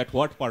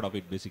 what part of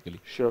it basically?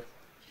 Sure.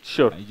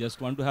 Sure. I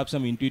just want to have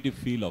some intuitive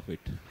feel of it.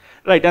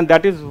 Right, and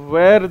that is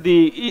where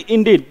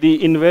indeed the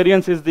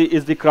invariance is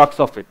the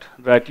crux of it,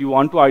 right? You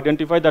want to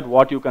identify that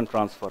what you can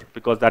transfer,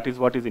 because that is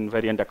what is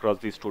invariant across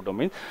these two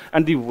domains.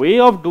 And the way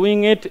of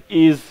doing it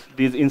is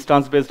these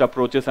instance-based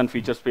approaches and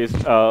feature space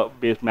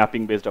based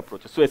mapping-based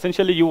approaches. So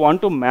essentially, you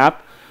want to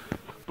map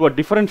to a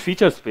different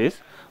feature space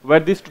where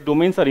these two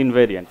domains are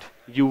invariant.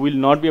 You will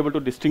not be able to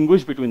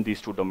distinguish between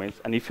these two domains.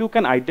 And if you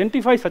can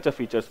identify such a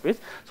feature space,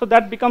 so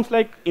that becomes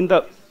like in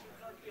the...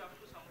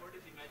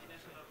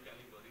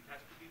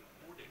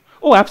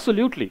 Oh,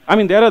 absolutely. I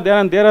mean, there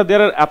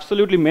are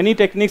absolutely many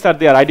techniques are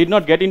there. I did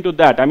not get into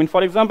that. I mean,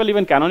 for example,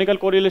 even canonical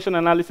correlation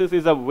analysis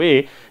is a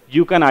way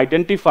you can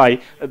identify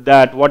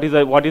that what is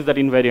that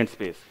invariant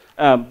space.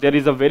 There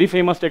is a very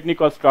famous technique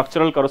called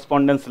structural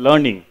correspondence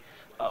learning,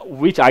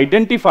 which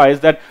identifies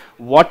that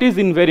what is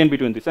invariant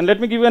between this. And let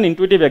me give you an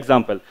intuitive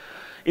example.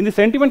 In the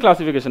sentiment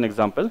classification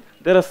example,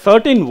 there are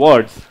certain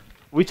words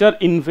which are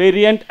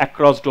invariant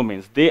across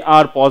domains. They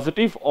are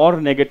positive or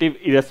negative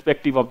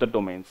irrespective of the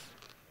domains.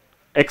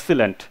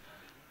 Excellent,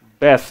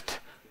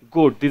 best,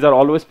 good, these are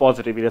always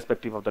positive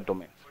irrespective of the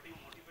domain.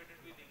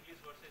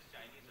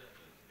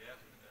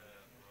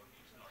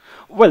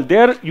 Well,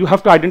 there you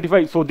have to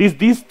identify, so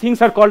these things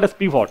are called as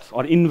pivots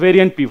or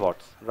invariant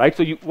pivots, right?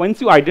 So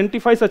once you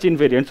identify such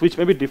invariants, which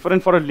may be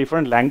different for a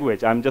different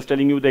language, I'm just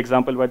telling you the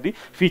example where the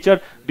feature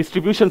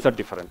distributions are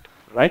different,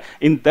 right?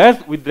 In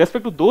that, with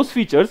respect to those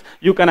features,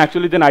 you can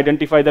actually then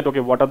identify that, okay,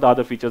 what are the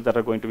other features that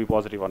are going to be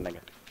positive or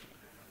negative.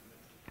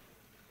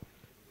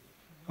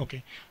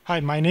 Okay.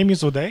 Hi, my name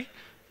is Uday.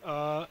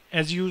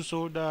 As you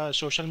showed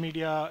social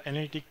media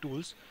analytic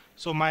tools,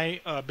 so my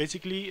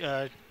basically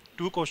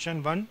two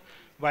questions. One,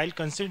 while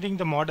considering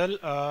the model,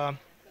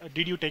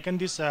 did you taken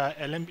this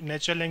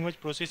natural language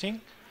processing?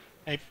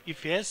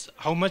 If yes,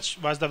 how much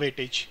was the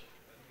weightage?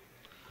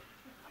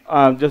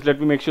 just let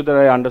me make sure that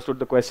I understood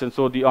the question.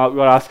 So you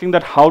are asking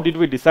that how did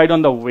we decide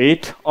on the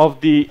weight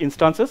of the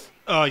instances?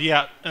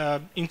 Yeah,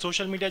 in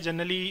social media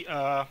generally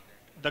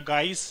the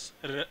guys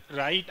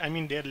write, I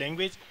mean their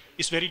language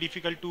is very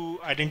difficult to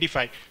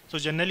identify. So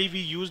generally we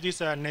use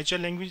this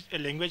natural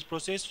language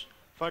process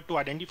for to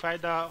identify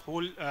the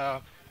whole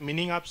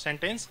meaning of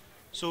sentence.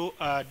 So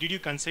did you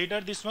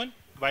consider this one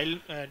while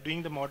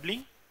doing the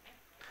modeling?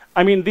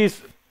 I mean,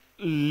 this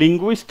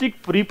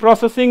linguistic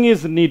pre-processing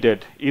is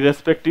needed,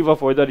 irrespective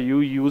of whether you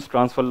use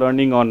transfer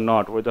learning or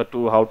not, whether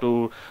to how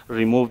to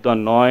remove the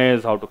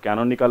noise, how to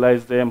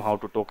canonicalize them, how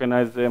to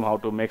tokenize them, how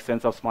to make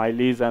sense of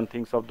smileys and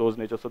things of those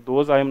nature. So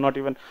those I am not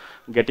even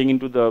getting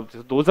into the.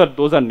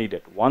 Those are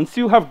needed. Once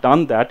you have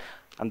done that,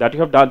 and that you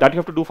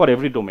have to do for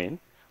every domain.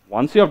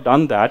 Once you have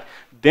done that,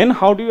 then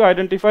how do you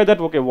identify that?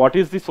 Okay, what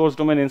is the source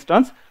domain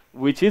instance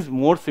which is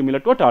more similar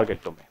to a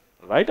target domain?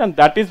 Right, and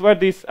that is where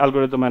this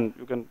algorithm, and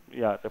you can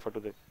refer to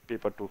the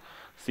paper to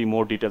see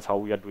more details how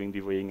we are doing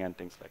the weighing and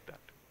things like that.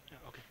 Yeah,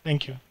 okay,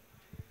 thank you.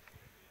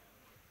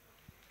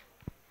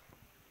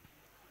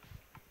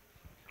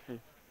 Okay.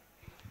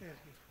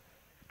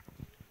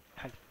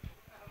 Hi.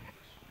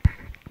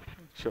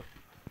 Sure.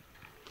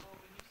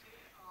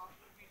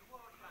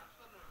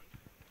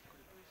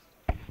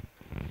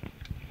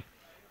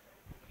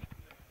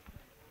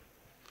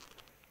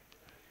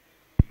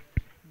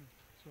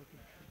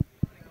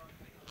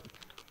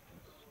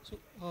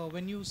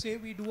 When you say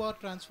we do our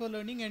transfer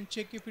learning and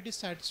check if it is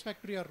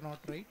satisfactory or not,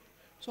 right?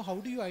 So how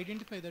do you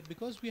identify that?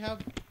 Because we have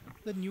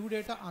the new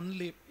data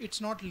it's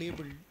not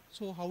labeled.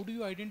 So how do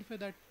you identify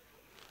that?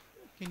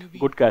 Can you be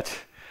Good catch.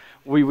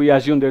 We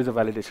assume there is a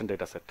validation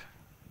data set.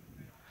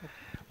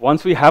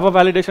 Once we have a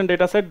validation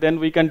data set, then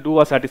we can do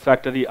a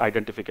satisfactory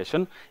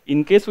identification.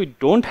 In case we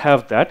don't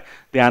have that,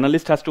 the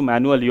analyst has to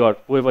manually, or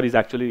whoever is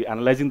actually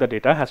analyzing the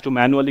data has to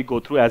manually go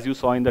through, as you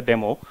saw in the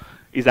demo,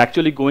 is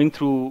actually going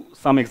through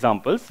some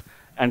examples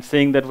and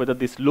saying that whether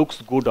this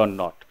looks good or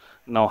not.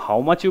 Now, how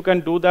much you can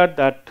do that,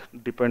 that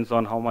depends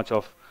on how much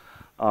of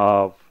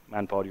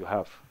manpower you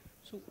have.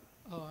 So,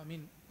 I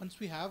mean, once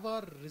we have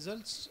our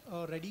results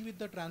ready with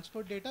the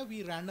transfer data,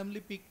 we randomly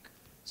pick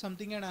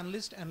something and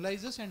analyst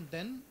analyzes, and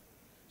then,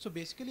 so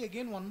basically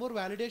again, one more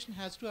validation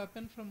has to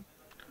happen from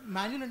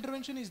manual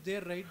intervention is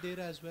there, right there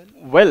as well?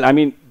 Well, I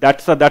mean,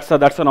 that's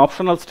an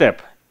optional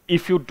step.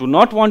 If you do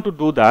not want to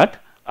do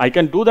that, I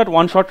can do that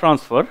one-shot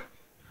transfer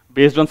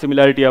based on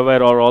similarity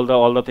aware or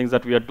all the things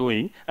that we are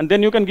doing, and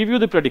then you can give you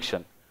the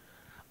prediction.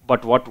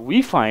 But what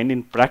we find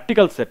in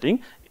practical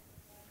setting,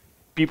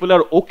 people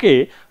are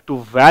okay to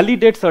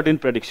validate certain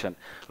prediction.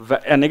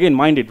 And again,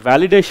 mind it,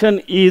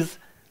 validation is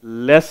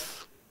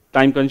less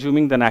time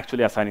consuming than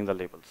actually assigning the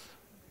labels.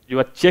 You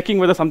are checking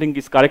whether something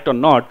is correct or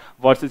not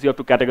versus you have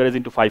to categorize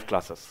into 5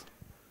 classes.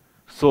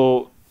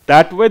 So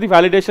that way the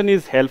validation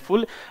is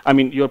helpful. I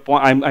mean, your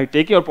point, I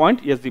take your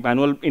point, yes, the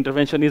manual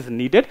intervention is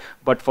needed,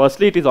 but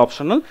firstly it is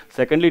optional,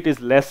 secondly it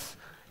is less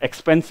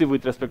expensive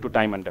with respect to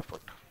time and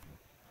effort.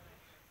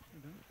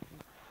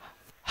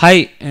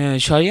 Hi,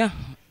 Shourya.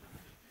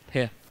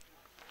 Here.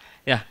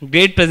 Yeah,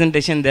 great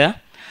presentation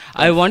there.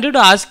 I wanted to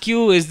ask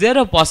you, is there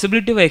a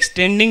possibility of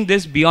extending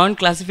this beyond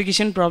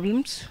classification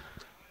problems?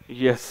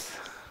 Yes.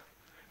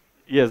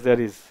 Yes, there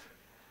is.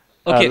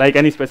 Okay. Like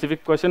any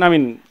specific question? I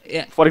mean,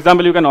 Yeah. for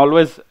example, you can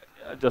always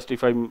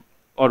justify,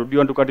 or do you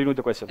want to continue with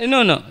the question?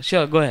 No,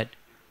 sure, go ahead.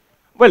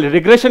 Well,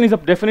 regression is a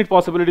definite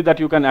possibility that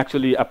you can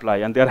actually apply,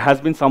 and there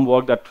has been some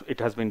work that it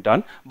has been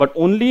done, but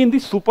only in the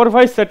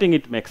supervised setting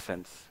it makes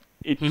sense.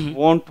 It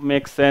won't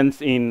make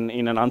sense in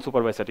an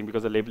unsupervised setting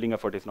because the labeling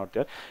effort is not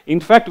there. In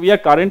fact, we are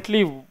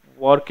currently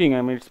working,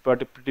 I mean, it's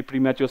pretty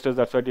premature stage,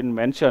 that's why I didn't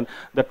mention,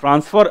 the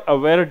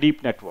transfer-aware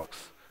deep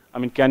networks. I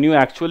mean, can you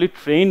actually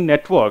train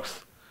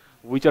networks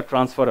which are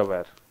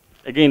transfer-aware?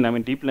 Again, I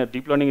mean, deep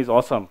learning is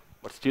awesome,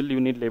 but still you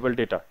need label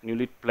data. You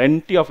need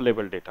plenty of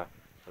label data,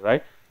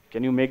 right?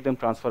 Can you make them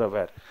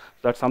transfer-aware?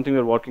 That's something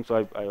we're working,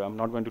 so I'm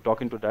not going to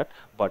talk into that,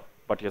 but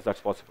yes, that's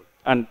possible.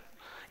 And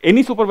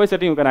any supervised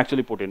setting you can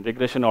actually put in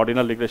regression,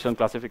 ordinal regression,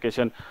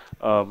 classification,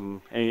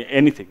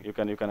 anything you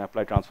can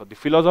apply transfer. The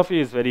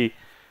philosophy is very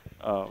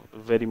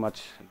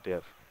much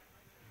there.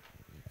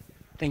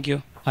 Thank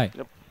you. Hi.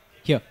 Yep.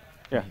 Here.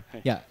 Yeah.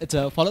 Yeah, it's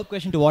a follow-up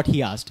question to what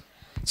he asked.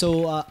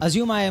 So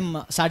assume I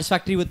am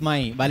satisfactory with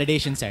my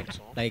validation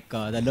set, like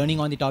the learning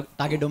on the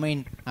target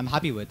domain I'm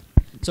happy with.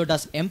 So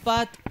does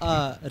empath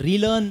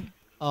relearn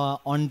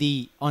on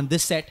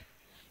this set?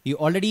 You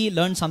already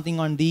learned something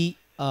on the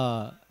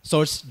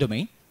source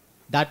domain.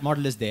 That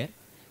model is there.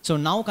 So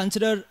now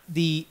consider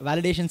the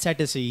validation set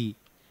as a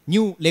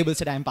new label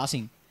set I'm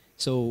passing.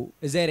 So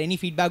is there any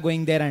feedback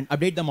going there and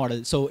update the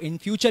model? So in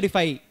future, if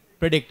I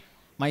predict,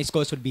 my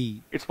scores would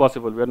be... It's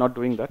possible. We are not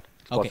doing that.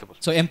 It's possible.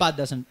 So empath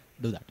doesn't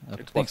do that.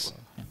 Okay. It's Thanks.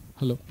 possible. Yeah.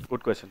 Hello.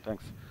 Good question.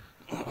 Thanks.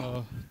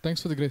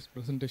 Thanks for the great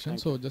presentation.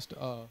 Thank So just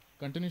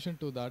continuation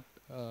to that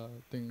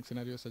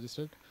scenario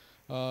suggested.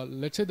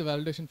 Let's say the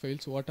validation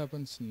fails. What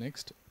happens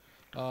next?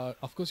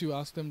 Of course, you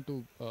ask them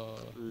to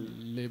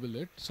label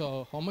it.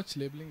 So how much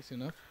labeling is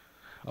enough?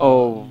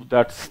 Oh,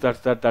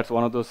 that's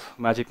one of those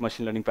magic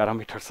machine learning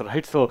parameters,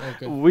 right? So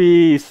Okay.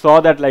 we saw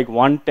that like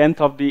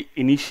 1/10 of the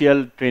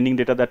initial training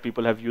data that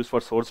people have used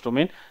for source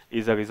domain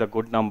is a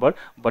good number.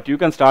 But you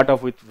can start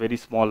off with very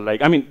small,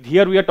 like, I mean,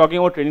 here we are talking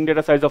about training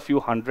data size of few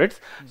hundreds.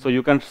 So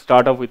you can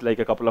start off with like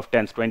a couple of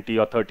tens, 20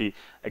 or 30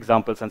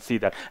 examples and see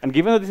that. And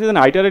given that this is an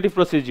iterative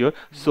procedure,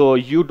 so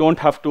you don't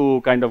have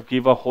to kind of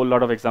give a whole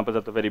lot of examples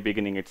at the very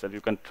beginning itself.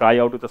 You can try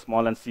out with a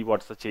small and see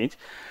what's the change.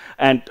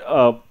 And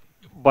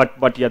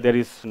but yeah, there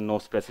is no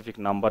specific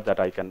number that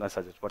I can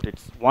suggest. But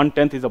it's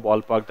 1/10 is a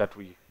ballpark that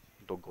we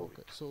do go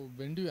with. So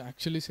when do you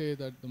actually say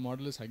that the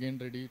model is again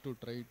ready to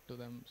try it to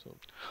them? So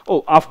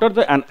Oh, after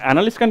the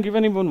analyst can give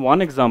even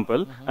one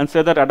example and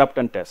say that adapt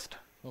and test.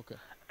 okay.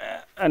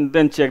 And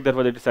then check that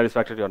whether it is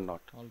satisfactory or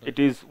not. All right. It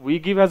is, we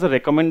give as a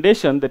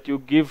recommendation that you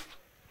give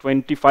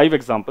 25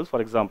 examples,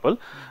 for example,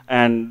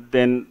 and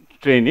then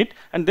train it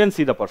and then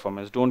see the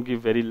performance. Don't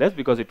give very less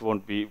because it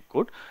won't be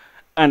good.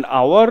 And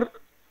our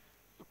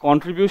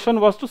contribution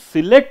was to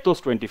select those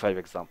 25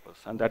 examples,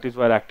 and that is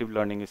where active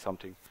learning is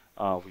something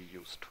we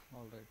used.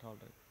 All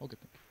right. Okay,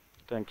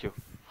 Thank you.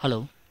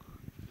 Hello.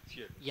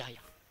 Yeah.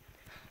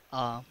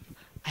 I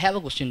have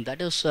a question.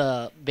 That is,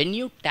 when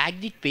you tag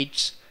the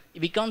tweets,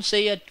 we can't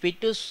say a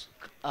tweet is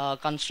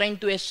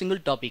constrained to a single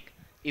topic.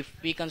 If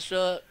we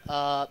consider,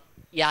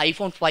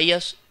 iPhone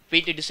 5s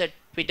tweet, it is a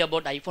tweet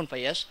about iPhone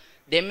 5s.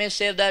 They may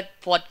say that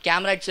for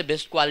camera it's the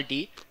best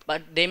quality,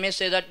 but they may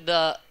say that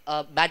the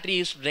battery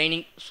is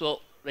draining. So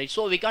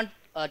we can't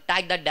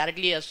tag that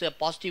directly as a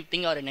positive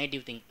thing or a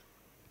negative thing.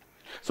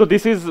 So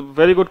this is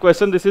very good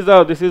question. There is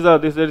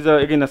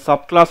again a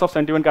subclass of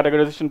sentiment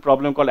categorization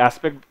problem called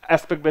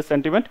aspect-based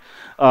sentiment.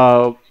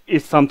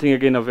 Is something,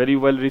 again, a very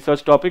well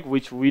researched topic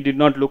which we did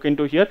not look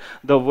into here.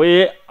 The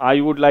way I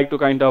would like to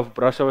kind of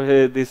brush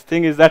away this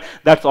thing is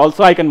that's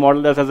also I can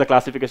model this as a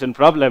classification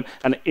problem,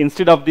 and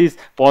instead of this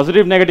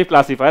positive negative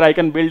classifier, I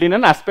can build in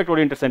an aspect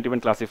oriented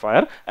sentiment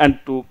classifier and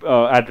to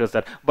address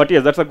that. But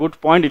yes, that's a good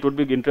point. It would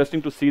be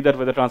interesting to see that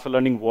whether transfer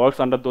learning works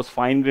under those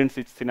fine grained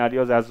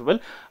scenarios as well.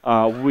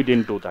 We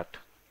didn't do that.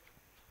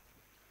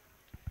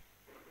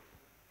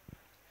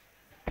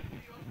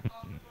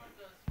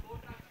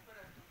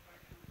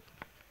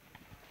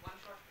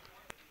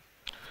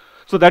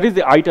 So that is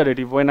the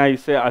iterative. When I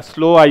say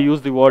slow, I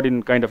use the word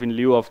in kind of in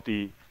lieu of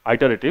the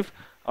iterative.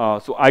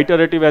 So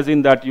iterative as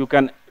in that you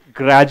can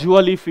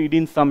gradually feed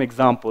in some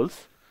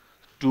examples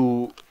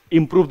to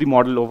improve the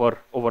model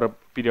over a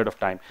period of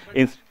time.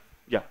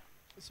 Yeah.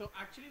 So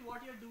actually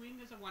what you're doing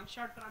is a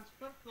one-shot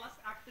transfer plus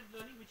active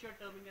learning, which you're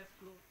terming as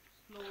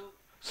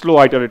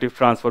slow iterative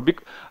transfer.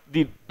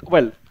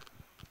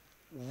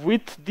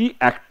 With the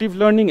active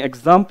learning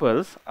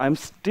examples, I'm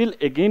still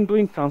again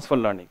doing transfer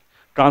learning.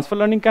 Transfer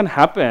learning can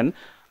happen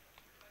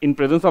in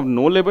presence of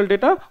no label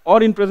data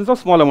or in presence of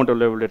small amount of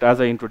label data, as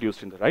I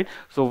introduced in the right.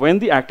 So when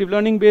the active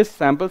learning based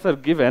samples are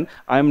given,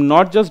 I'm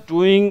not just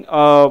doing,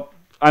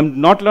 I'm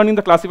not learning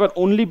the classifier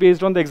only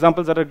based on the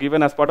examples that are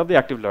given as part of the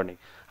active learning.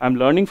 I'm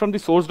learning from the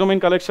source domain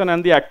collection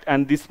and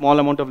the small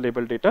amount of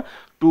label data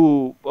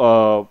to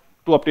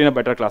obtain a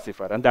better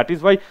classifier, and that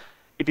is why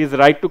it is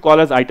right to call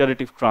as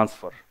iterative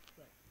transfer.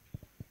 Right.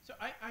 So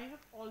I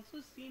have also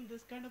seen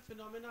this kind of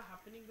phenomena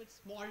happening with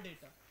small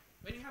data.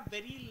 When you have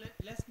very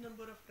less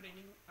number of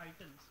training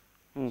items,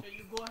 so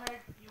you go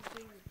ahead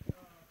using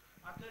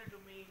other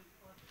domain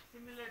or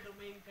similar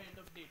domain kind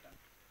of data.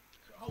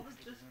 So how is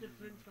this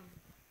different from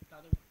the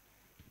other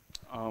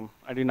one?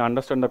 I didn't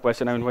understand the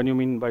question. I mean, what do you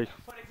mean by?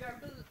 For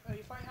example,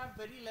 if I have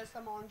very less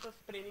amount of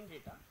training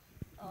data,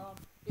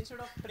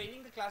 instead of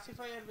training the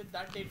classifier with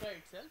that data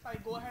itself, I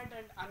go ahead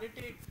and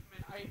annotate.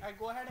 I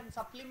go ahead and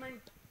supplement.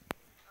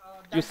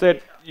 That You said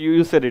data.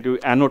 you said it. You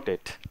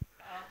annotate.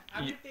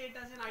 Annotate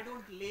as in I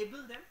don't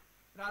label them,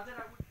 rather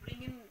I would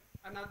bring in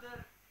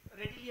another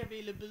readily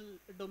available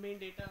domain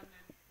data and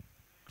then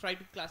try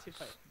to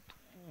classify it.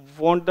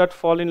 Won't that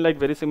fall in like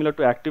very similar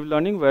to active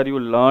learning, where you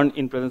learn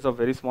in presence of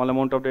very small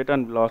amount of data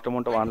and large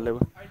amount of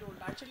unlabeled? I don't.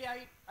 Actually,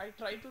 I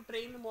try to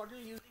train the model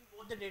using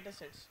both the data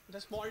sets, the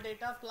small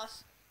data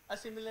plus a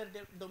similar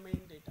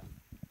domain data.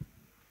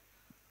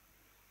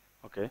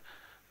 Okay.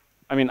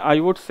 I mean, I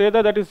would say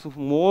that is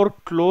more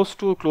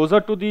closer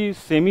to the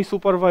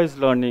semi-supervised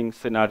learning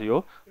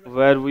scenario,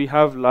 where we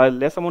have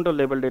less amount of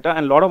labeled data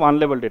and lot of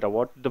unlabeled data.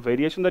 What the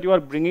variation that you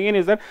are bringing in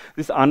is that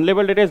this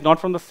unlabeled data is not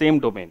from the same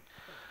domain.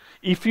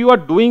 If you are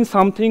doing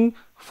something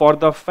for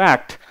the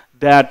fact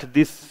that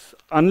this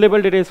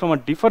unlabeled data is from a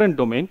different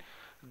domain,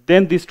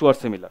 then these two are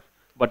similar.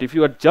 But if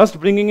you are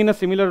just bringing in a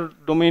similar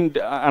domain,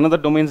 another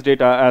domain's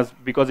data as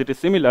because it is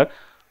similar,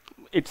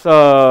 it's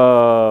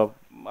a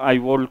I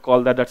will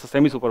call that's a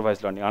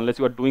semi-supervised learning, unless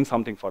you are doing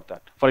something for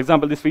that. For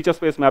example, this feature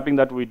space mapping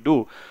that we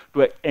do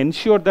to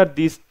ensure that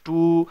these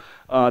two,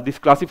 this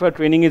classifier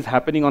training is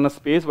happening on a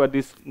space where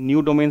this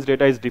new domain's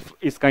data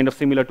is kind of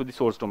similar to the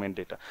source domain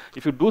data.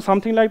 If you do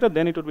something like that,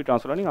 then it would be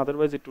transfer learning.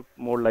 Otherwise, it would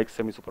more like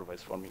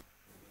semi-supervised for me.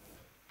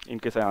 In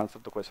case I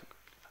answered the question.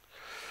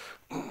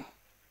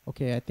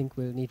 Okay, I think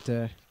we'll need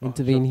to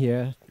intervene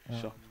here.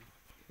 Sure.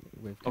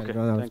 we've kind Okay, of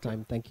run out of thank you.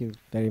 time. Thank you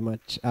very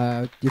much.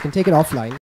 You can take it offline.